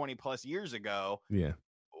 20 plus years ago. Yeah.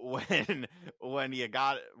 When you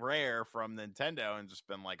got Rare from Nintendo and just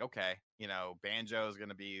been like, okay, Banjo is going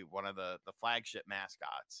to be one of the flagship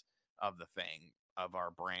mascots of the thing, of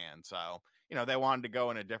our brand. So, they wanted to go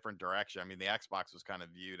in a different direction. I mean, the Xbox was kind of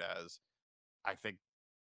viewed as, I think,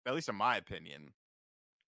 at least in my opinion,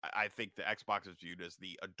 I think the Xbox was viewed as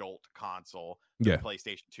the adult console. The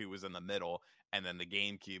PlayStation 2 was in the middle, and then the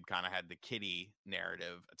GameCube kind of had the kiddie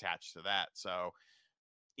narrative attached to that. So,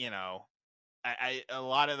 a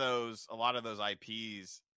lot of those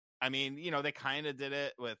IPs, I mean, they kind of did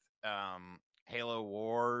it with Halo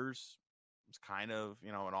Wars. It's kind of,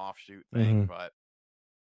 an offshoot thing, but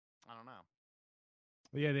I don't know.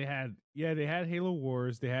 Yeah, they had Halo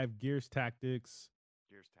Wars, they have Gears Tactics.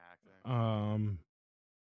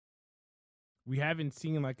 We haven't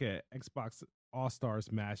seen like a Xbox All-Stars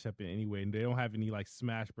mashup in any way, and they don't have any like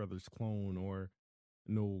Smash Brothers clone or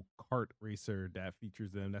no kart racer that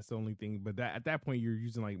features them. That's the only thing. But at that point, you're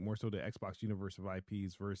using like more so the Xbox universe of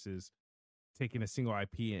IPs versus taking a single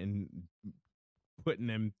IP and putting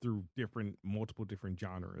them through multiple different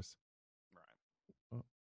genres. Right.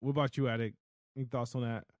 What about you, Attic? Any thoughts on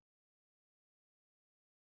that?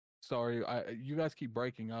 Sorry, you guys keep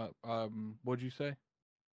breaking up. What'd you say?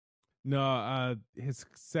 No, his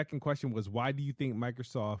second question was, why do you think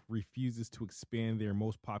Microsoft refuses to expand their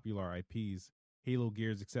most popular IPs, Halo,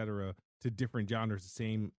 Gears, etc., to different genres,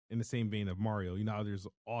 in the same vein of Mario? There's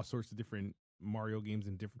all sorts of different Mario games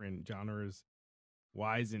in different genres.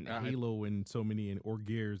 Why isn't Halo in so many, or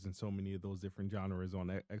Gears in so many of those different genres on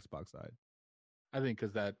the Xbox side? I think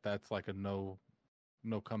because that's like a no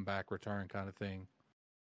comeback return kind of thing.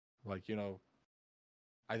 Like,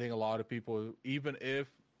 I think a lot of people, even if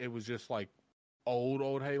it was just like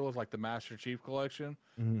old Halos, like the Master Chief Collection,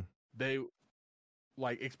 they,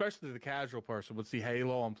 like, especially the casual person, would see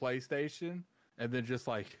Halo on PlayStation, and then just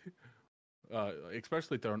like,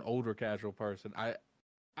 especially if they're an older casual person,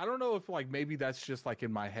 I don't know if like maybe that's just like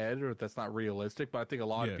in my head or if that's not realistic, but I think a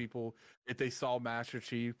lot of people, if they saw Master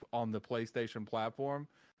Chief on the PlayStation platform,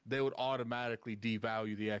 they would automatically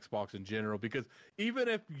devalue the Xbox in general, because even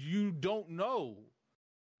if you don't know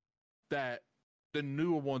that the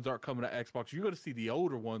newer ones aren't coming to Xbox, you're going to see the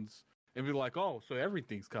older ones and be like, oh, so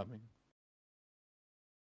everything's coming.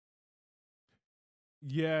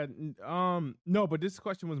 Yeah, no, but this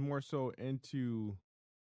question was more so into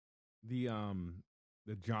the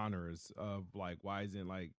genres of like, why isn't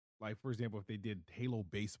like for example, if they did Halo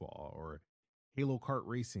Baseball or Halo Kart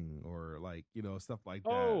Racing or like, stuff like that.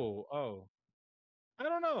 Oh, I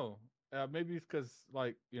don't know. Maybe it's because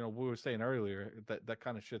like, we were saying earlier that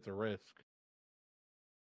kind of shit's a risk.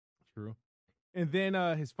 True. And then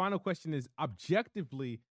his final question is,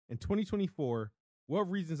 objectively, in 2024, what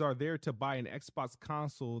reasons are there to buy an Xbox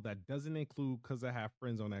console that doesn't include because I have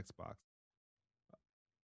friends on Xbox?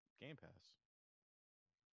 Game Pass.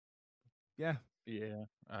 Yeah. Yeah,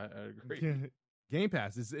 I agree. Game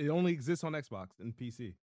Pass. It only exists on Xbox and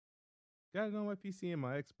PC. Gotta know my PC and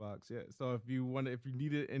my Xbox. Yeah. So if you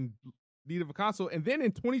need it in need of a console, and then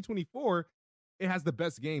in 2024, it has the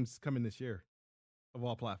best games coming this year of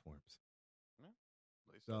all platforms. Yeah,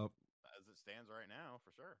 at least so, as it stands right now,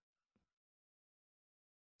 for sure.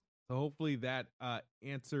 So hopefully that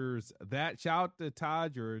answers that. Shout out to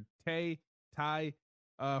Taj or Ty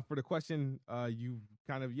for the question. You've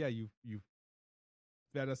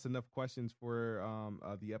fed us enough questions for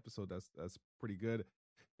the episode. That's pretty good.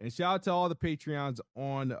 And shout out to all the Patreons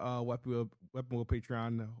on Weapon Wheel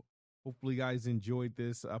Patreon. Hopefully, you guys enjoyed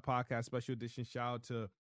this podcast special edition. Shout out to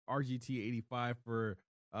RGT85 for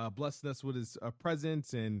blessing us with his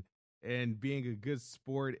presence and being a good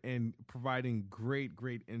sport and providing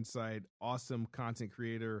great insight. Awesome content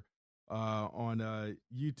creator on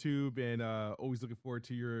YouTube, and always looking forward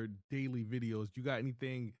to your daily videos. You got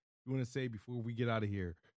anything you want to say before we get out of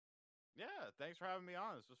here? Yeah, thanks for having me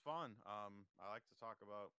on. This was fun. I like to talk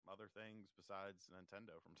about other things besides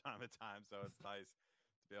Nintendo from time to time, so it's nice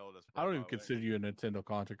to be able to. I don't even consider you a Nintendo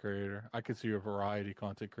content creator. I consider you a variety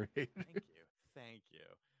content creator. Thank you.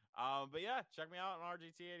 But yeah, check me out on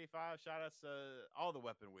RGT85. Shout outs to all the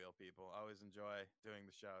Weapon Wheel people. I always enjoy doing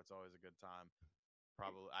the show. It's always a good time.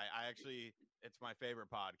 Probably, I actually, it's my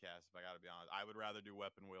favorite podcast. If I got to be honest, I would rather do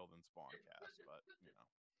Weapon Wheel than Spawncast, but you know.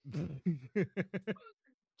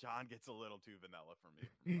 John gets a little too vanilla for me.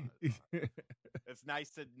 It's nice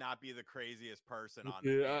to not be the craziest person on.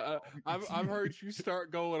 Yeah, I've heard you start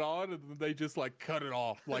going on, and they just like cut it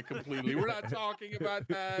off like completely. We're not talking about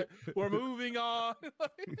that. We're moving on.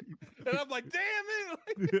 And I'm like, damn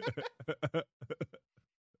it!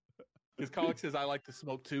 His colleague says I like to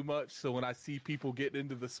smoke too much, so when I see people getting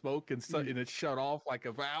into the smoke and it's shut off like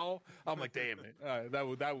a valve, I'm like, damn it! That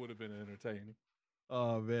would have been entertaining.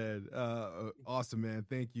 Oh man, awesome, man.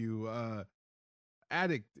 Thank you.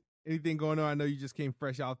 Addict, anything going on? I know you just came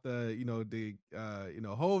fresh out the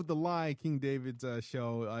Hold the Line, King David's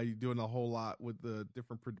show. You're doing a whole lot with the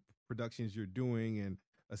different productions you're doing and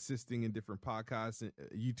assisting in different podcasts and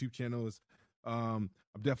YouTube channels. I'm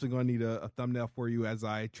definitely going to need a thumbnail for you as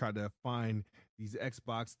I try to find these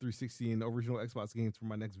Xbox 360 and original Xbox games for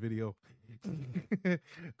my next video,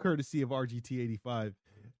 courtesy of RGT85.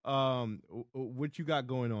 What you got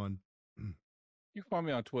going on? You can find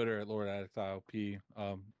me on Twitter at LordAddictILP.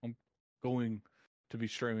 I'm going to be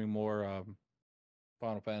streaming more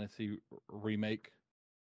Final Fantasy Remake.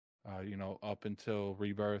 Up until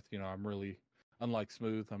Rebirth. I'm really, unlike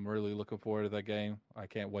Smooth, I'm really looking forward to that game. I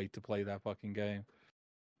can't wait to play that fucking game.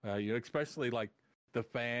 Especially like the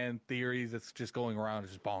fan theories that's just going around is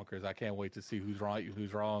just bonkers. I can't wait to see who's right,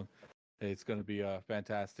 who's wrong. It's going to be a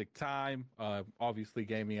fantastic time. Obviously,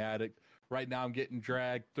 Gaming Addict. Right now, I'm getting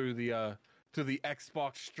dragged through the to the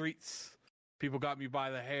Xbox streets. People got me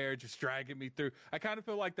by the hair, just dragging me through. I kind of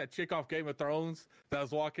feel like that chick off Game of Thrones that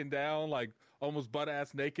was walking down, like almost butt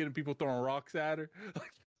ass naked, and people throwing rocks at her.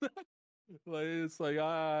 It's like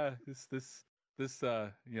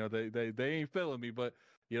they ain't feeling me. But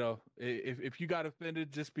if you got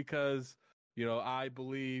offended just because I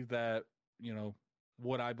believe that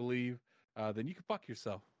what I believe. Then you can fuck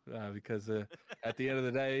yourself because at the end of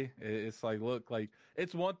the day, it's like, look, like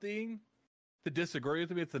it's one thing to disagree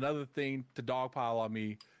with me. It's another thing to dogpile on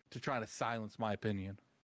me to try to silence my opinion.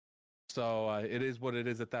 So it is what it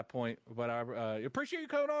is at that point. But I appreciate you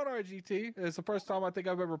coming on, RGT. It's the first time I think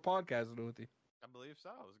I've ever podcasted with you. I believe so.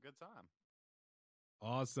 It was a good time.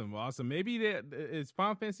 Awesome. Maybe is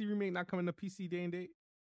Final Fantasy Remake not coming to PC day and date?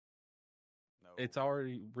 It's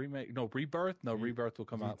already remake. No, Rebirth. No, Rebirth will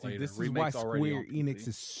come out later. This is why Square Enix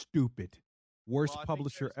is stupid. Worst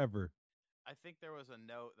publisher ever. I think there was a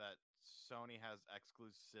note that Sony has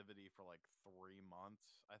exclusivity for like 3 months.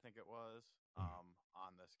 I think it was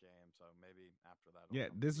on this game. So maybe after that. Yeah,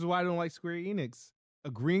 this is why I don't like Square Enix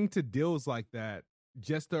agreeing to deals like that.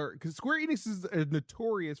 Just because Square Enix is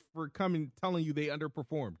notorious for telling you they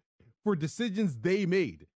underperformed for decisions they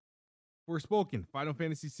made. Forspoken, Final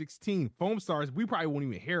Fantasy 16, Foam Stars, we probably won't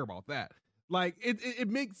even hear about that. Like, it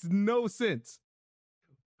makes no sense.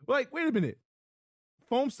 Like, wait a minute.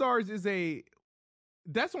 Foam Stars that's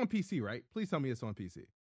on PC, right? Please tell me it's on PC.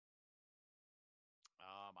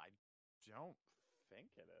 I don't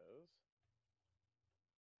think it is.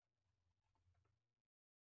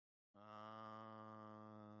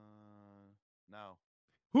 No.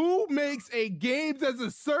 Who makes a games as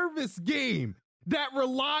a service game? that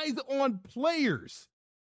relies on players.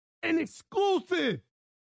 An exclusive.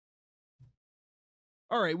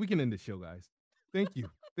 All right, we can end the show, guys. Thank you.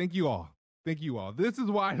 Thank you all. Thank you all. This is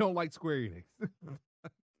why I don't like Square Enix.